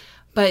 right.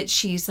 But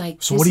she's like,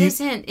 this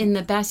isn't in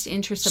the best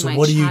interest of my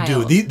child. So what do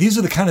you do? These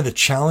are the kind of the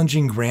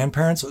challenging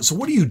grandparents. So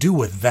what do you do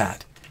with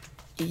that?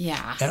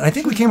 Yeah. And I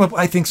think we came up,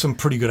 some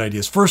pretty good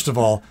ideas. First of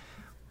all,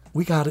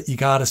 you got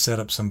to set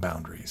up some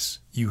boundaries.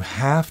 You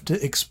have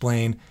to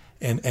explain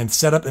and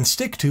set up and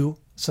stick to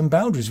some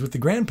boundaries with the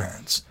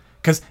grandparents.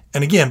 Because,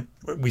 and again,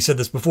 we said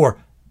this before,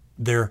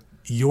 they're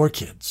your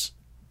kids.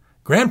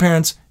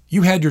 Grandparents,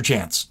 you had your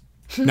chance.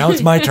 Now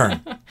it's my turn.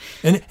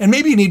 And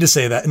maybe you need to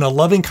say that in a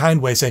loving, kind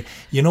way. Say,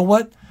 you know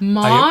what?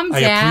 Mom,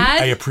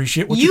 Dad, I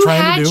appreciate what you're trying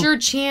to do. You had your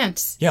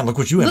chance. Yeah, look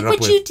what you ended up with.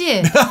 Look what you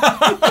did.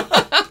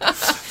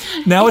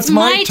 Now it's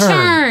my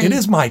turn. It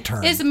is my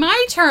turn. It's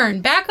my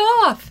turn. Back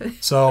off.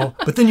 So,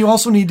 but then you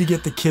also need to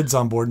get the kids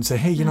on board and say,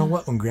 hey, you know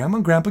what? When Grandma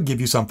and Grandpa give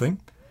you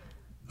something,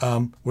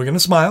 we're going to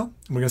smile.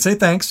 And we're going to say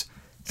thanks.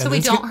 So we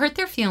don't hurt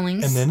their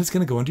feelings. And then it's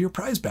going to go into your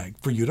prize bag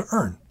for you to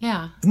earn.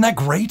 Yeah. Isn't that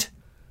great?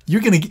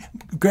 You're going to,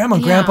 Grandma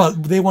and Grandpa,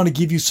 they want to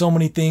give you so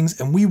many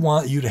things, and we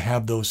want you to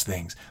have those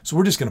things. So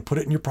we're just going to put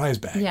it in your prize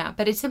bag. Yeah,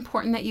 but it's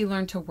important that you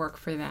learn to work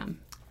for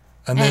them.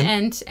 And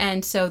then,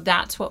 and so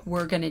that's what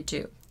we're going to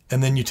do.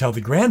 And then you tell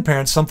the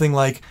grandparents something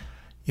like,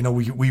 you know,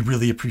 we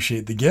really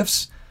appreciate the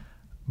gifts,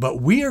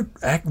 but we are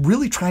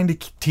really trying to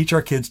teach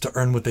our kids to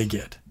earn what they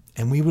get.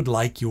 And we would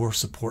like your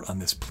support on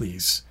this,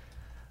 please.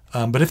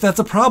 But if that's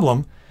a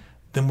problem,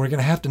 then we're going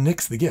to have to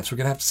nix the gifts. We're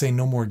going to have to say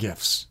no more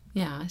gifts.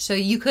 Yeah, so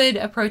you could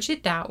approach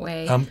it that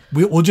way.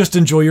 We'll just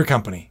enjoy your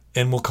company,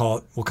 and we'll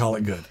call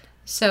it good.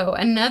 So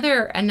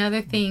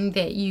another thing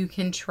that you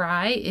can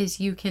try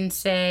is you can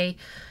say,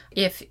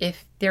 if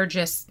they're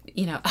just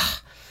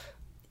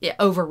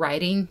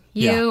overriding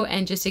you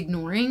and just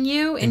ignoring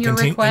you in your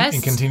request,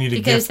 and continue to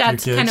because gift your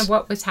that's kids. kind of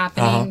what was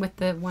happening with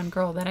the one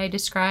girl that I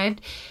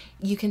described.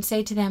 You can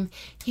say to them,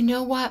 you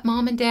know what,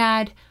 Mom and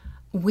Dad,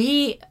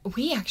 we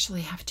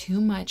actually have too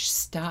much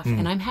stuff,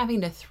 and I'm having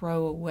to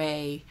throw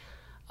away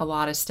a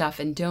lot of stuff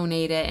and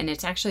donate it, and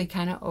it's actually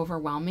kind of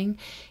overwhelming.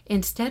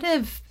 Instead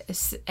of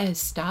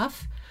as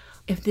stuff,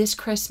 if this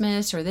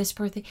Christmas or this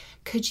birthday,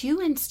 could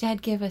you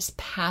instead give us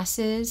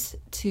passes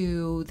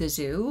to the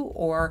zoo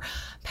or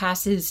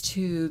passes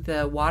to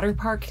the water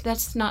park?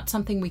 That's not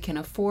something we can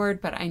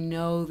afford, but I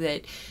know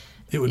that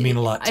it would mean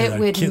a lot to the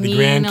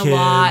grandkids. A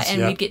lot,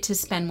 and we'd get to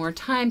spend more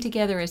time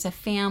together as a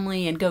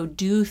family and go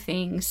do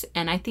things,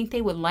 and I think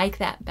they would like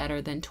that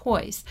better than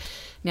toys.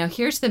 Now,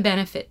 here's the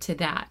benefit to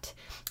that.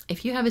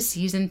 If you have a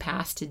season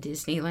pass to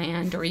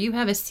Disneyland or you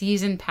have a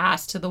season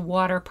pass to the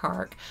water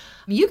park,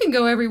 you can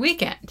go every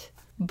weekend,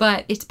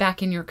 but it's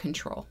back in your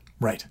control.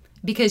 Right.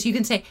 Because you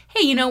can say,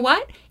 hey, you know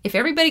what? If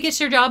everybody gets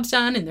their jobs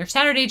done and their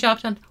Saturday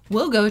jobs done,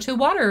 we'll go to the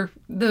water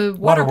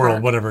World,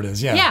 park. whatever it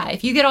is. Yeah. Yeah.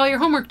 If you get all your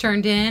homework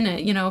turned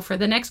in, for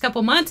the next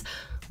couple months,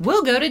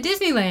 we'll go to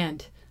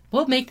Disneyland.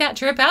 We'll make that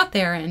trip out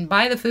there and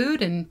buy the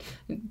food and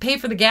pay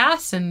for the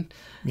gas and,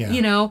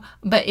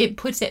 but it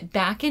puts it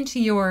back into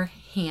your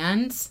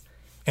hands.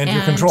 And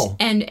your control.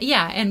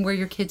 And where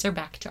your kids are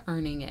back to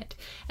earning it.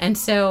 And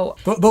so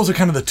those are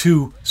kind of the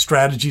two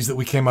strategies that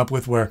we came up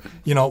with where,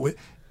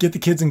 get the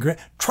kids and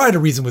try to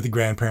reason with the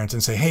grandparents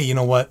and say, hey, you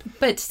know what?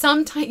 But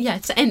sometimes,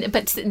 yes.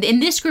 But in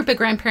this group of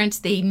grandparents,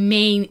 they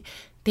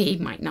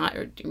might not.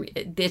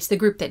 It's the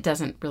group that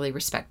doesn't really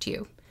respect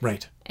you.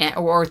 Right.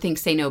 Or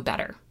thinks they know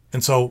better.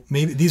 And so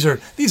maybe these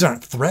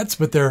aren't threats,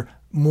 but they're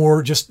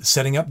more just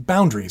setting up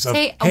boundaries.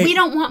 Say, we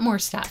don't want more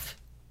stuff.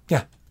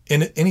 Yeah.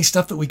 And any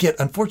stuff that we get,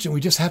 unfortunately,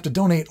 we just have to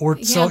donate or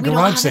sell at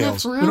garage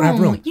sales. We don't have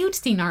room. You've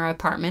seen our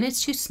apartment.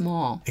 It's too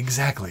small.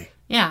 Exactly.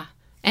 Yeah.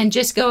 And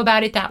just go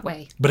about it that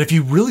way. But if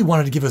you really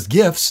wanted to give us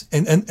gifts,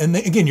 and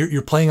again,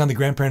 you're playing on the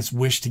grandparents'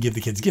 wish to give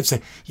the kids gifts,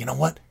 say, you know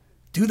what?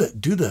 do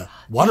the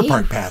water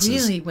park passes.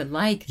 Really would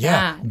like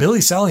Yeah, that. Billy,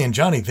 Sally, and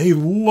Johnny, they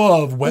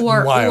love Wet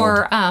and Wild.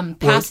 Or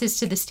passes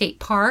to the state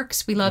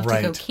parks. We love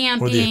to go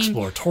camping. Or the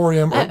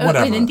Exploratorium, or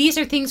whatever. And these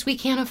are things we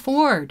can't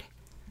afford.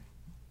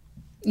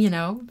 You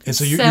know? And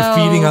so you're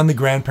feeding on the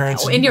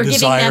grandparents' and you're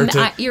desire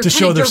giving them, to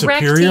show they're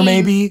superior,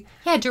 maybe?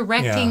 Yeah,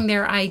 directing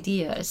their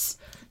ideas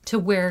to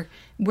where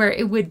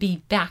it would be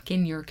back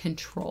in your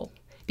control.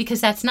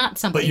 Because that's not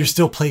something... But you're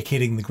still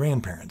placating the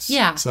grandparents.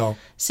 Yeah. So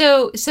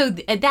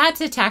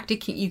that's a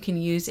tactic you can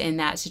use in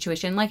that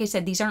situation. Like I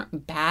said, these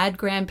aren't bad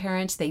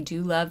grandparents. They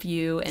do love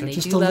you, and they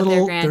do love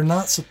their They're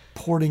not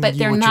supporting but you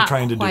they're what not you're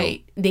trying to do.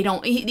 They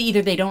don't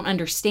either. They don't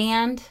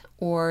understand,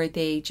 or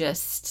they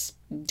just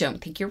don't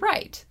think you're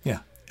right. Yeah,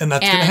 and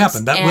that's going to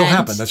happen. That will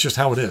happen. That's just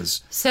how it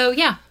is. So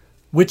yeah.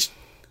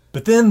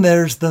 But then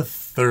there's the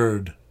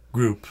third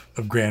group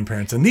of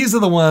grandparents, and these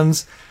are the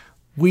ones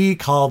we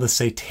call the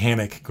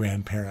satanic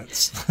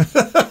grandparents.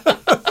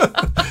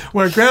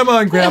 Where grandma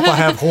and grandpa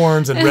have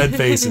horns and red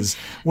faces,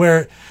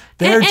 where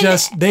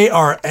they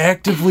are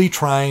actively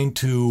trying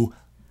to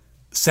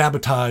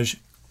sabotage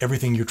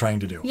everything you're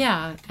trying to do.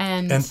 Yeah,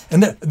 and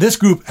this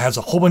group has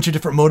a whole bunch of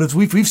different motives.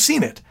 We've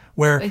seen it,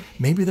 where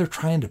maybe they're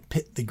trying to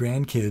pit the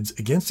grandkids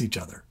against each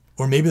other.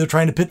 Or maybe they're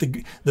trying to pit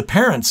the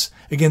parents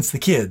against the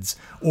kids.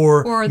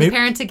 Or the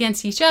parents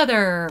against each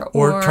other.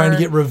 Or trying to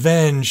get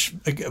revenge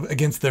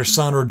against their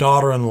son or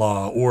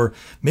daughter-in-law. Or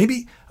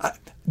maybe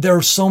there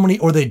are so many,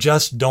 or they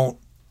just don't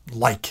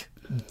like,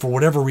 for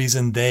whatever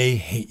reason, they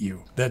hate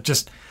you. That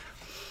just,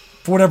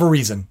 for whatever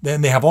reason.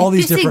 Then they have all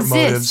these different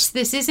motives.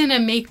 This isn't a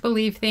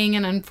make-believe thing,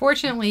 and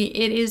unfortunately,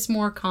 it is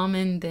more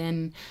common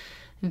than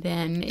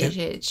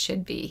it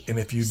should be. And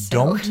if you've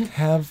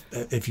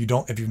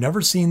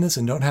never seen this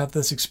and don't have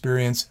this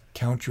experience,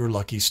 count your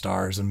lucky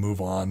stars and move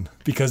on,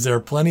 because there are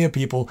plenty of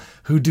people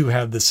who do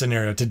have this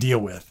scenario to deal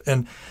with.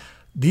 And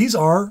these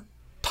are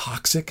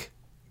toxic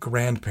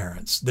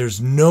grandparents. There's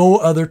no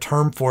other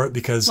term for it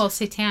because... Well,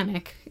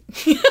 satanic.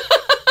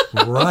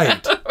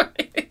 Right.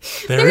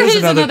 There is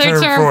another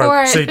term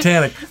for it.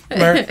 Satanic.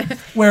 That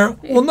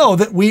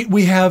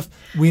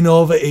we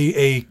know of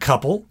a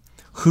couple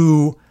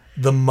who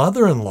the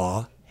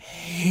mother-in-law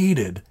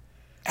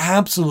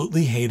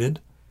absolutely hated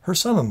her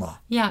son-in-law.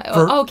 Yeah.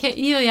 Okay.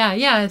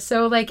 Yeah.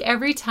 So like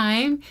every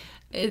time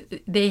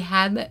they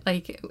had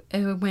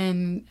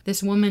when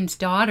this woman's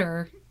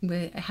daughter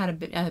had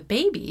a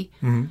baby,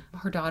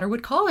 her daughter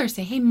would call her and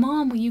say, "Hey,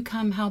 Mom, will you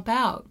come help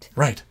out?"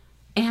 Right.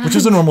 Which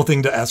is a normal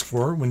thing to ask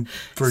for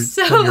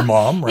from your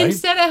mom, right?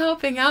 Instead of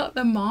helping out,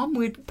 the mom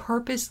would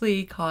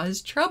purposely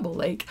cause trouble,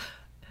 like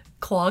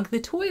clog the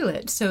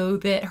toilet so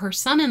that her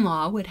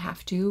son-in-law would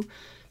have to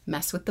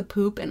mess with the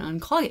poop and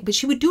unclog it. But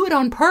she would do it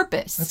on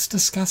purpose. That's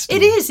disgusting.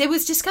 It is. It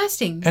was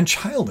disgusting. And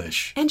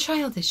childish.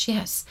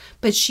 Yes.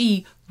 But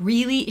she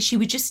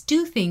would just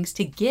do things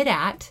to get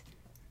at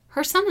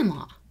her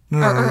son-in-law.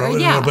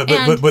 No,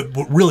 but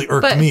what really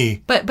irked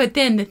me. But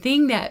then the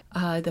thing that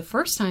the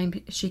first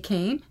time she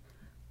came,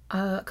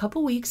 a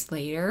couple weeks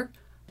later,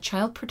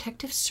 Child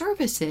Protective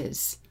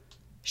Services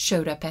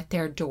showed up at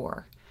their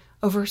door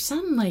over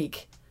some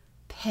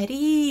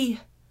petty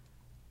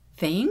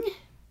thing,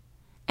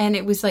 and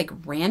it was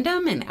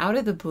random and out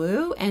of the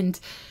blue, and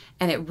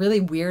it really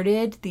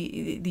weirded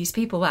these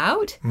people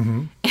out.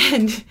 Mm-hmm.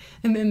 And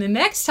then the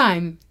next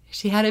time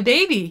she had a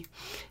baby,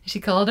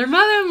 she called her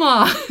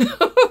mother-in-law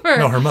over.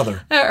 No, her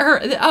mother.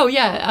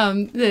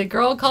 The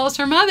girl calls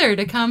her mother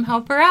to come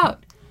help her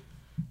out.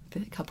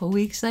 A couple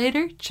weeks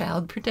later,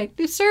 Child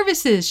Protective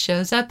Services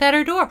shows up at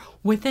her door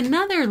with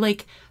another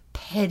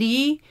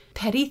petty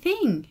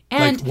thing.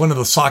 And one of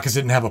the sockets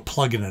didn't have a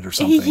plug in it or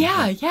something.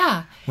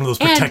 Yeah. One of those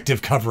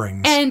protective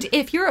coverings. And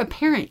if you're a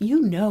parent,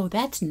 you know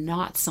that's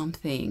not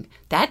something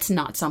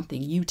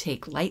you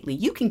take lightly.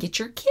 You can get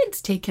your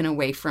kids taken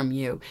away from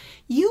you.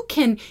 You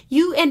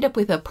end up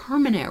with a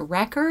permanent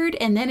record,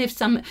 and then if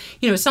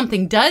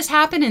something does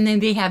happen and then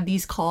they have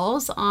these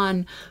calls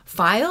on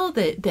file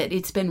that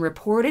it's been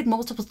reported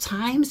multiple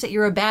times that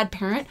you're a bad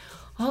parent,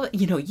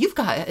 you've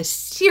got a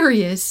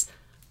serious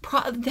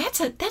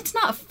that's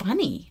not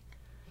funny.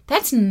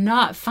 That's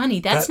not funny.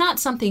 That's not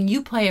something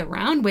you play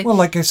around with. Well,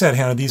 like I said,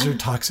 Hannah, these are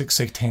toxic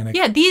satanic.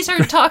 Yeah, these are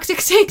toxic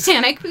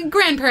satanic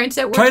grandparents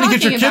that we're talking about. Trying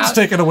to get your kids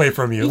taken away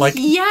from you.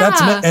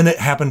 And it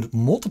happened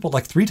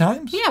 3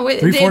 times? Yeah, 4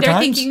 they're times?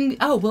 thinking,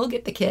 we'll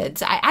get the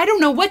kids. I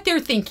don't know what they're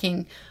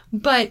thinking,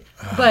 but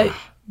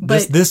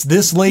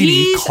this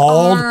lady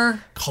called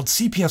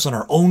CPS on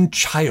her own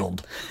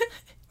child.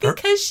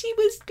 Because she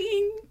was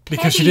being petty.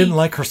 Because she didn't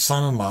like her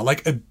son-in-law.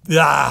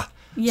 Yeah.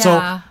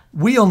 So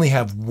we only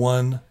have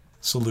one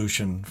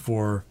solution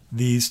for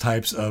these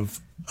types of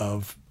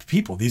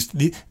people.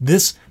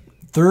 This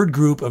third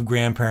group of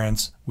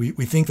grandparents, we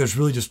think there's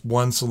really just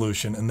one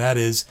solution, and that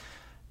is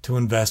to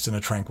invest in a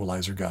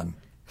tranquilizer gun.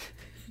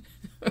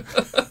 I'm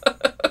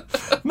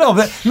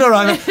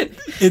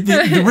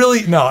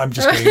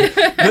just kidding.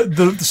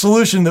 The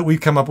solution that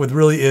we've come up with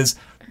really is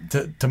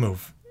to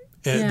move.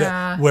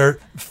 Where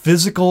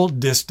physical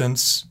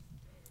distance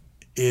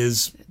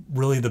is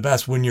really the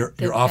best when you're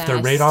off their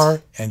best.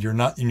 radar and you're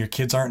not, and your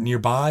kids aren't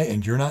nearby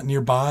and you're not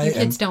nearby. Your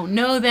kids don't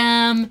know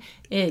them.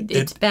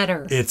 It's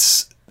better.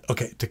 It's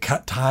okay. To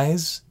cut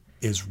ties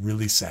is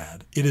really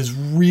sad. It is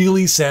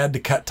really sad to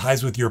cut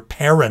ties with your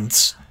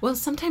parents. Well,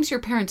 sometimes your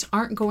parents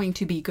aren't going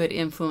to be good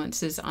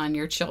influences on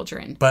your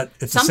children. But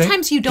it's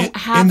sometimes you don't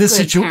have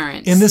good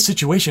parents. In this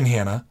situation,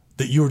 Hannah,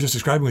 that you were just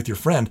describing with your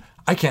friend,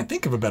 I can't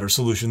think of a better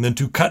solution than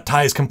to cut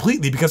ties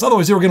completely, because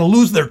otherwise they were going to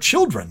lose their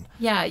children.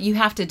 Yeah, you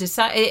have to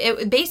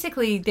decide.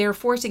 Basically, they're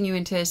forcing you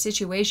into a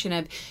situation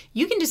of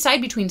you can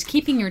decide between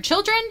keeping your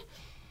children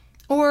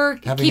or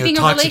Having keeping a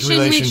a toxic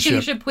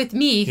relationship with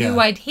me, who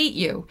I'd hate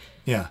you.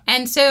 Yeah.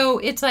 And so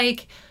it's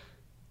like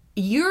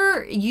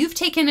you've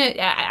taken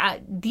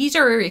these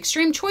are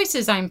extreme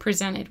choices I'm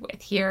presented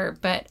with here,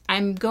 but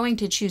I'm going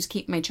to choose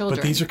keep my children.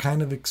 But these are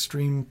kind of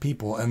extreme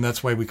people, and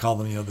that's why we call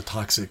them, the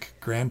toxic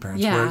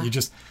grandparents, where you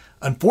just,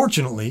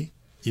 unfortunately,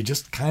 you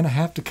just kind of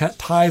have to cut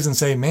ties and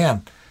say,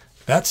 man,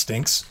 that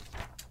stinks.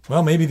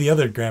 Well, maybe the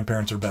other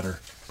grandparents are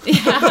better.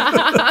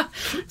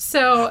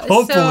 So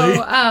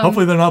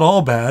hopefully they're not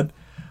all bad.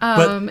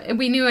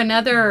 We knew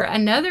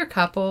another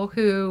couple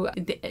who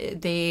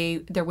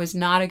there was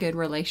not a good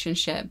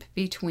relationship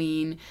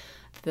between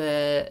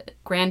the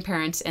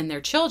grandparents and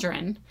their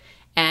children,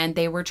 and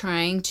they were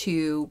trying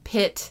to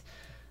pit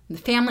the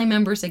family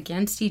members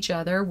against each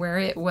other, where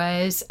it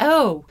was,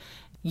 oh,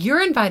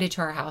 you're invited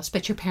to our house,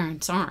 but your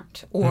parents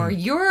aren't. Or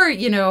you're,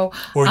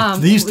 Or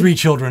these three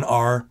children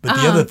are, but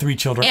the other three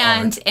children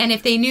aren't. And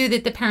if they knew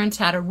that the parents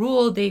had a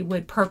rule, they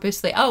would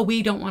purposely,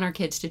 we don't want our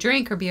kids to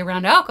drink or be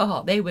around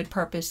alcohol. They would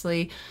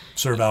purposely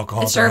serve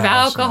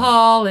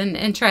alcohol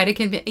and try to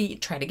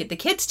get the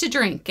kids to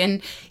drink.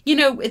 And,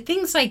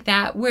 things like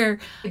that, where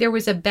there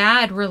was a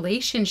bad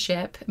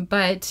relationship.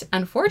 But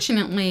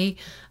unfortunately,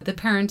 the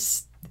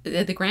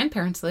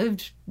grandparents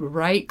lived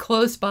right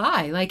close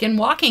by, like in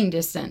walking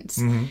distance.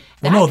 Mm-hmm.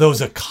 Well, no, there was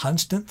a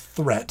constant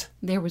threat.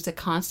 There was a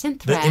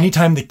constant threat. That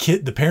anytime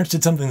the parents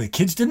did something the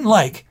kids didn't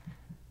like,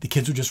 the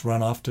kids would just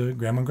run off to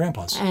Grandma and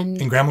Grandpa's.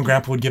 And Grandma and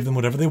Grandpa would give them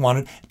whatever they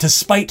wanted to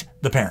spite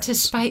the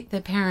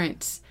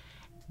parents.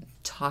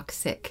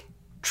 Toxic.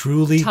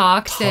 Truly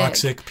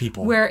toxic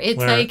people. Where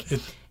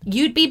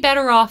you'd be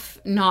better off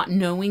not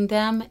knowing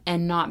them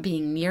and not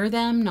being near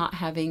them, not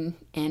having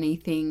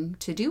anything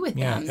to do with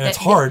them. And it's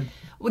hard.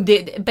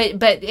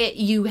 But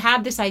you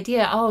have this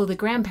idea, the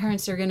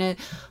grandparents are going to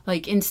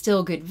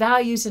instill good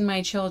values in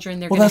my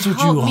children. They're going to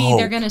help me.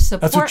 They're going to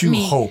support me. That's what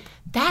you hope.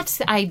 That's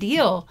the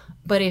ideal.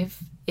 But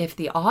if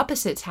the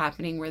opposite's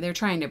happening, where they're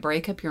trying to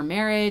break up your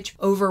marriage,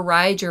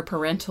 override your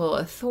parental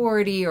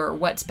authority or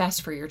what's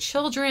best for your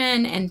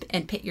children,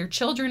 and pit your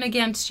children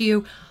against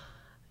you,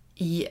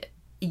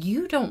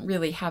 you don't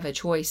really have a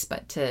choice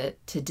but to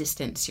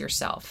distance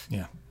yourself.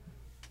 Yeah.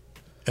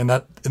 And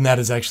that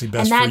is actually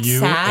best for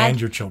you and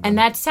your children. And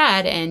that's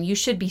sad, and you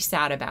should be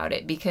sad about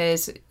it,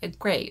 because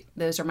great,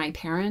 those are my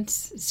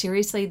parents.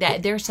 Seriously,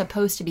 that they're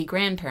supposed to be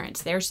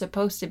grandparents. They're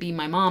supposed to be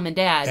my mom and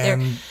dad.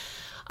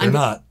 They're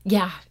not.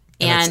 Yeah.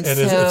 And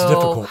it's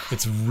difficult.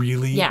 It's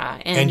really,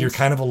 and you're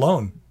kind of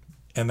alone.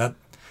 And that,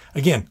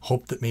 again,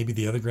 hope that maybe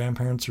the other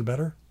grandparents are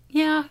better.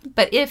 Yeah,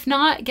 but if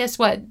not, guess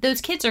what? Those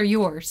kids are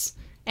yours.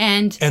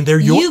 And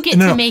you get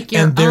to make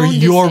your own decisions. And they're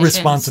your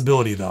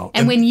responsibility, though.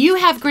 And when you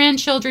have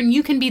grandchildren,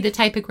 you can be the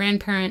type of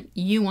grandparent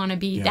you want to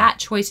be. Yeah. That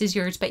choice is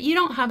yours. But you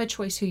don't have a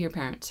choice who your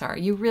parents are.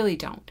 You really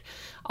don't.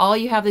 All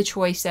you have the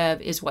choice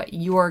of is what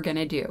you're going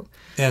to do.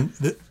 And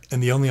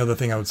the only other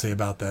thing I would say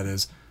about that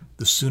is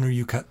the sooner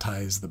you cut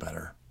ties, the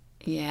better.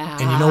 Yeah.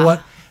 And you know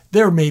what?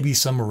 There may be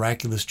some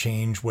miraculous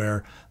change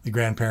where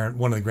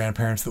one of the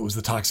grandparents that was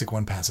the toxic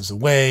one passes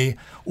away,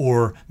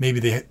 or maybe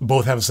they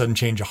both have a sudden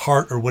change of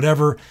heart or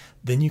whatever.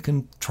 Then you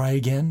can try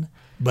again.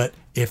 But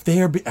if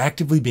they are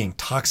actively being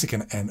toxic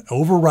and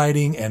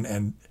overriding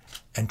and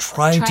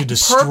trying to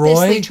destroy,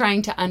 purposely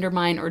trying to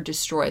undermine or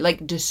destroy,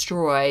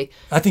 destroy.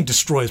 I think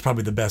destroy is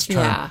probably the best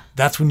term. Yeah.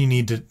 That's when you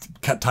need to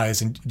cut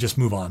ties and just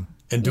move on.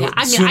 And do it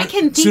sooner, I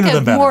can think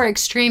of more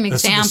extreme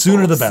examples. The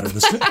sooner the better.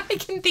 I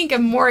can think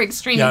of more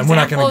extreme examples. Yeah, we're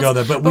not going to go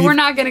there. But we're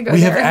not going to go there.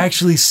 We have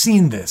actually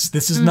seen this.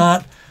 This is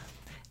not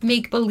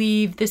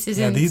make-believe. This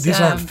isn't... these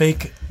aren't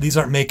fake. These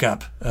aren't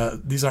make-up.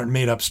 These aren't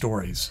made-up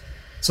stories.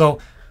 So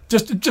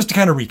just to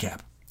kind of recap,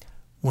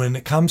 when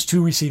it comes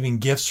to receiving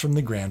gifts from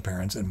the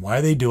grandparents and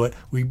why they do it,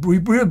 we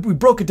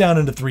broke it down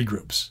into 3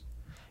 groups.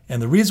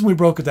 And the reason we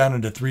broke it down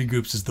into 3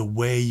 groups is the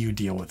way you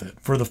deal with it.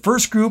 For the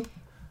first group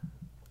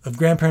of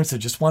grandparents that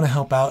just want to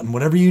help out and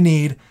whatever you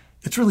need,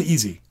 it's really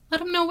easy. Let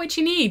them know what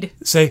you need.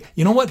 Say,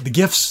 you know what, the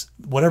gifts,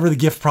 whatever the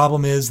gift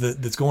problem is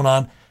that's going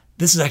on,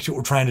 this is actually what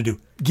we're trying to do.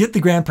 Get the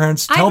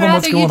grandparents, tell them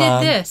what's going on. I'd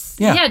rather you did this.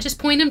 Yeah, just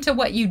point them to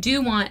what you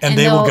do want, and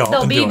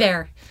they'll be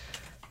there.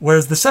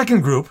 Whereas the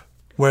second group,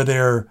 where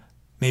they're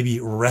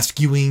maybe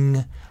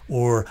rescuing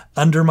or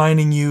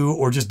undermining you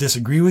or just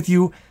disagree with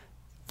you,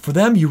 for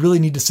them, you really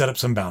need to set up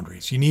some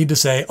boundaries. You need to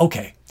say,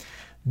 okay,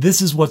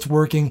 this is what's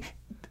working.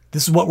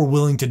 This is what we're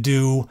willing to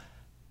do.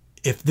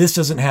 if this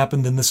doesn't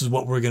happen, then this is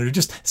what we're going to do.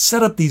 Just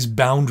set up these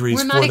boundaries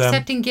We're for not them.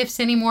 accepting gifts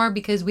anymore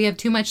because we have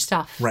too much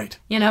stuff. Right.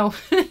 You know?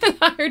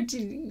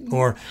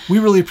 Or we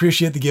really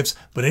appreciate the gifts,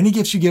 but any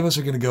gifts you give us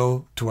are going to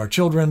go to our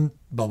children,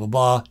 blah, blah,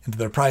 blah, into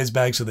their prize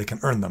bag so they can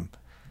earn them.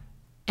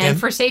 And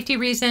for safety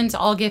reasons,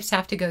 all gifts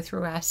have to go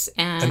through us.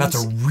 And that's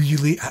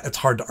it's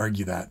hard to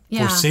argue that.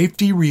 Yeah. For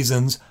safety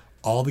reasons,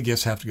 all the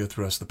gifts have to go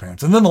through us, the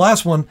parents. And then the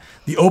last one,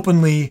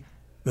 the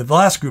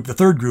last group, the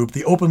third group,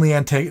 the openly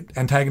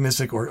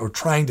antagonistic or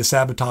trying to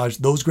sabotage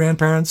those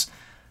grandparents,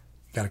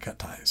 you got to cut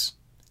ties.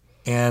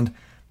 And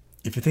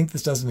if you think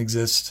this doesn't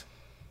exist,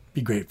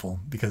 be grateful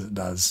because it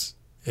does.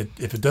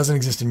 If it doesn't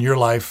exist in your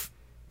life,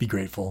 be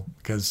grateful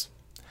because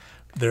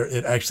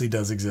it actually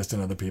does exist in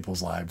other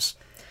people's lives.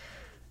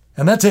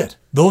 And that's it.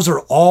 Those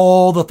are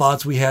all the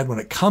thoughts we had when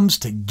it comes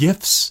to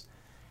gifts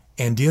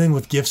and dealing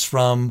with gifts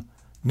from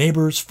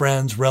neighbors,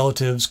 friends,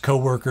 relatives,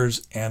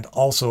 coworkers, and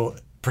also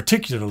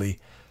particularly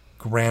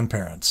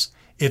grandparents.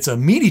 It's a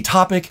meaty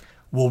topic.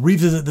 We'll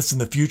revisit this in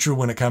the future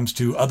when it comes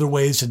to other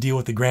ways to deal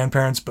with the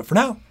grandparents. But for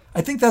now,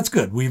 I think that's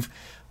good. We've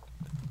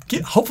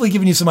hopefully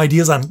given you some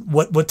ideas on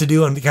what to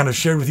do and kind of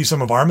shared with you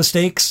some of our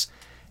mistakes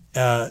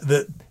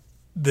that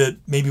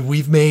maybe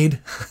we've made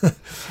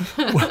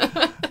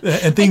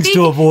and things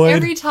to avoid.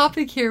 Every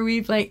topic here,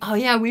 we've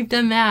we've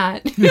done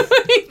that.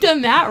 We've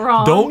done that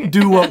wrong. Don't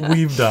do what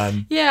we've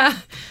done. Yeah.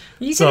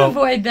 You can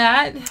avoid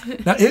that.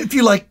 Now, if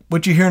you like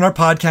what you hear in our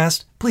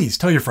podcast, please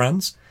tell your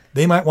friends.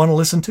 They might want to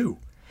listen too.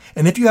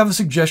 And if you have a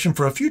suggestion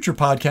for a future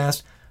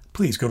podcast,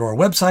 please go to our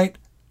website,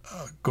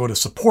 go to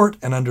support,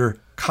 and under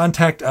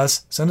contact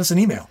us, send us an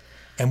email.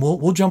 And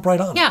we'll jump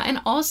right on. Yeah,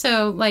 and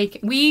also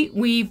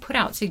we put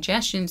out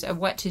suggestions of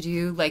what to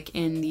do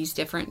in these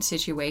different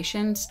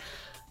situations.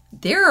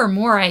 There are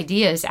more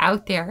ideas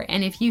out there,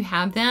 and if you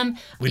have them,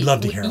 we'd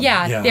love to hear them.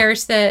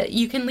 Yeah,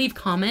 you can leave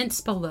comments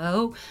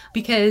below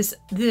because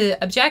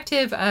the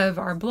objective of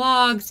our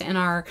blogs and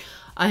our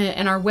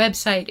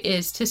website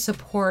is to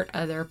support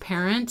other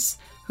parents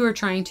who are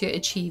trying to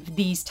achieve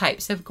these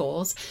types of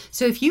goals.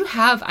 So if you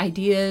have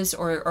ideas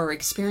or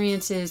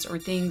experiences or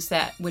things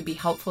that would be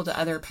helpful to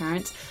other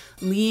parents,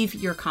 leave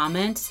your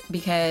comments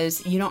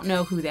because you don't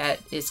know who that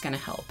is going to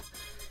help.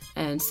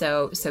 And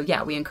so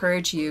yeah, we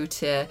encourage you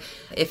to,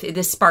 if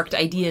this sparked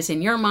ideas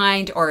in your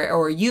mind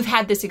or you've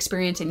had this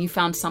experience and you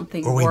found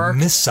something or we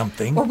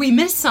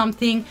missed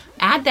something,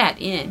 add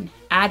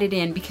it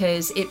in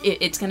because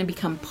it's going to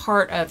become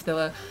part of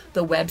the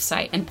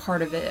website and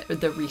part of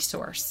the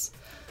resource.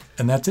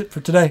 And that's it for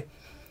today.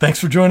 Thanks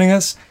for joining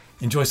us.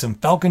 Enjoy some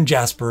Falcon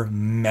Jasper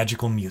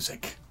magical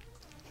music.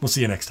 We'll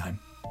see you next time.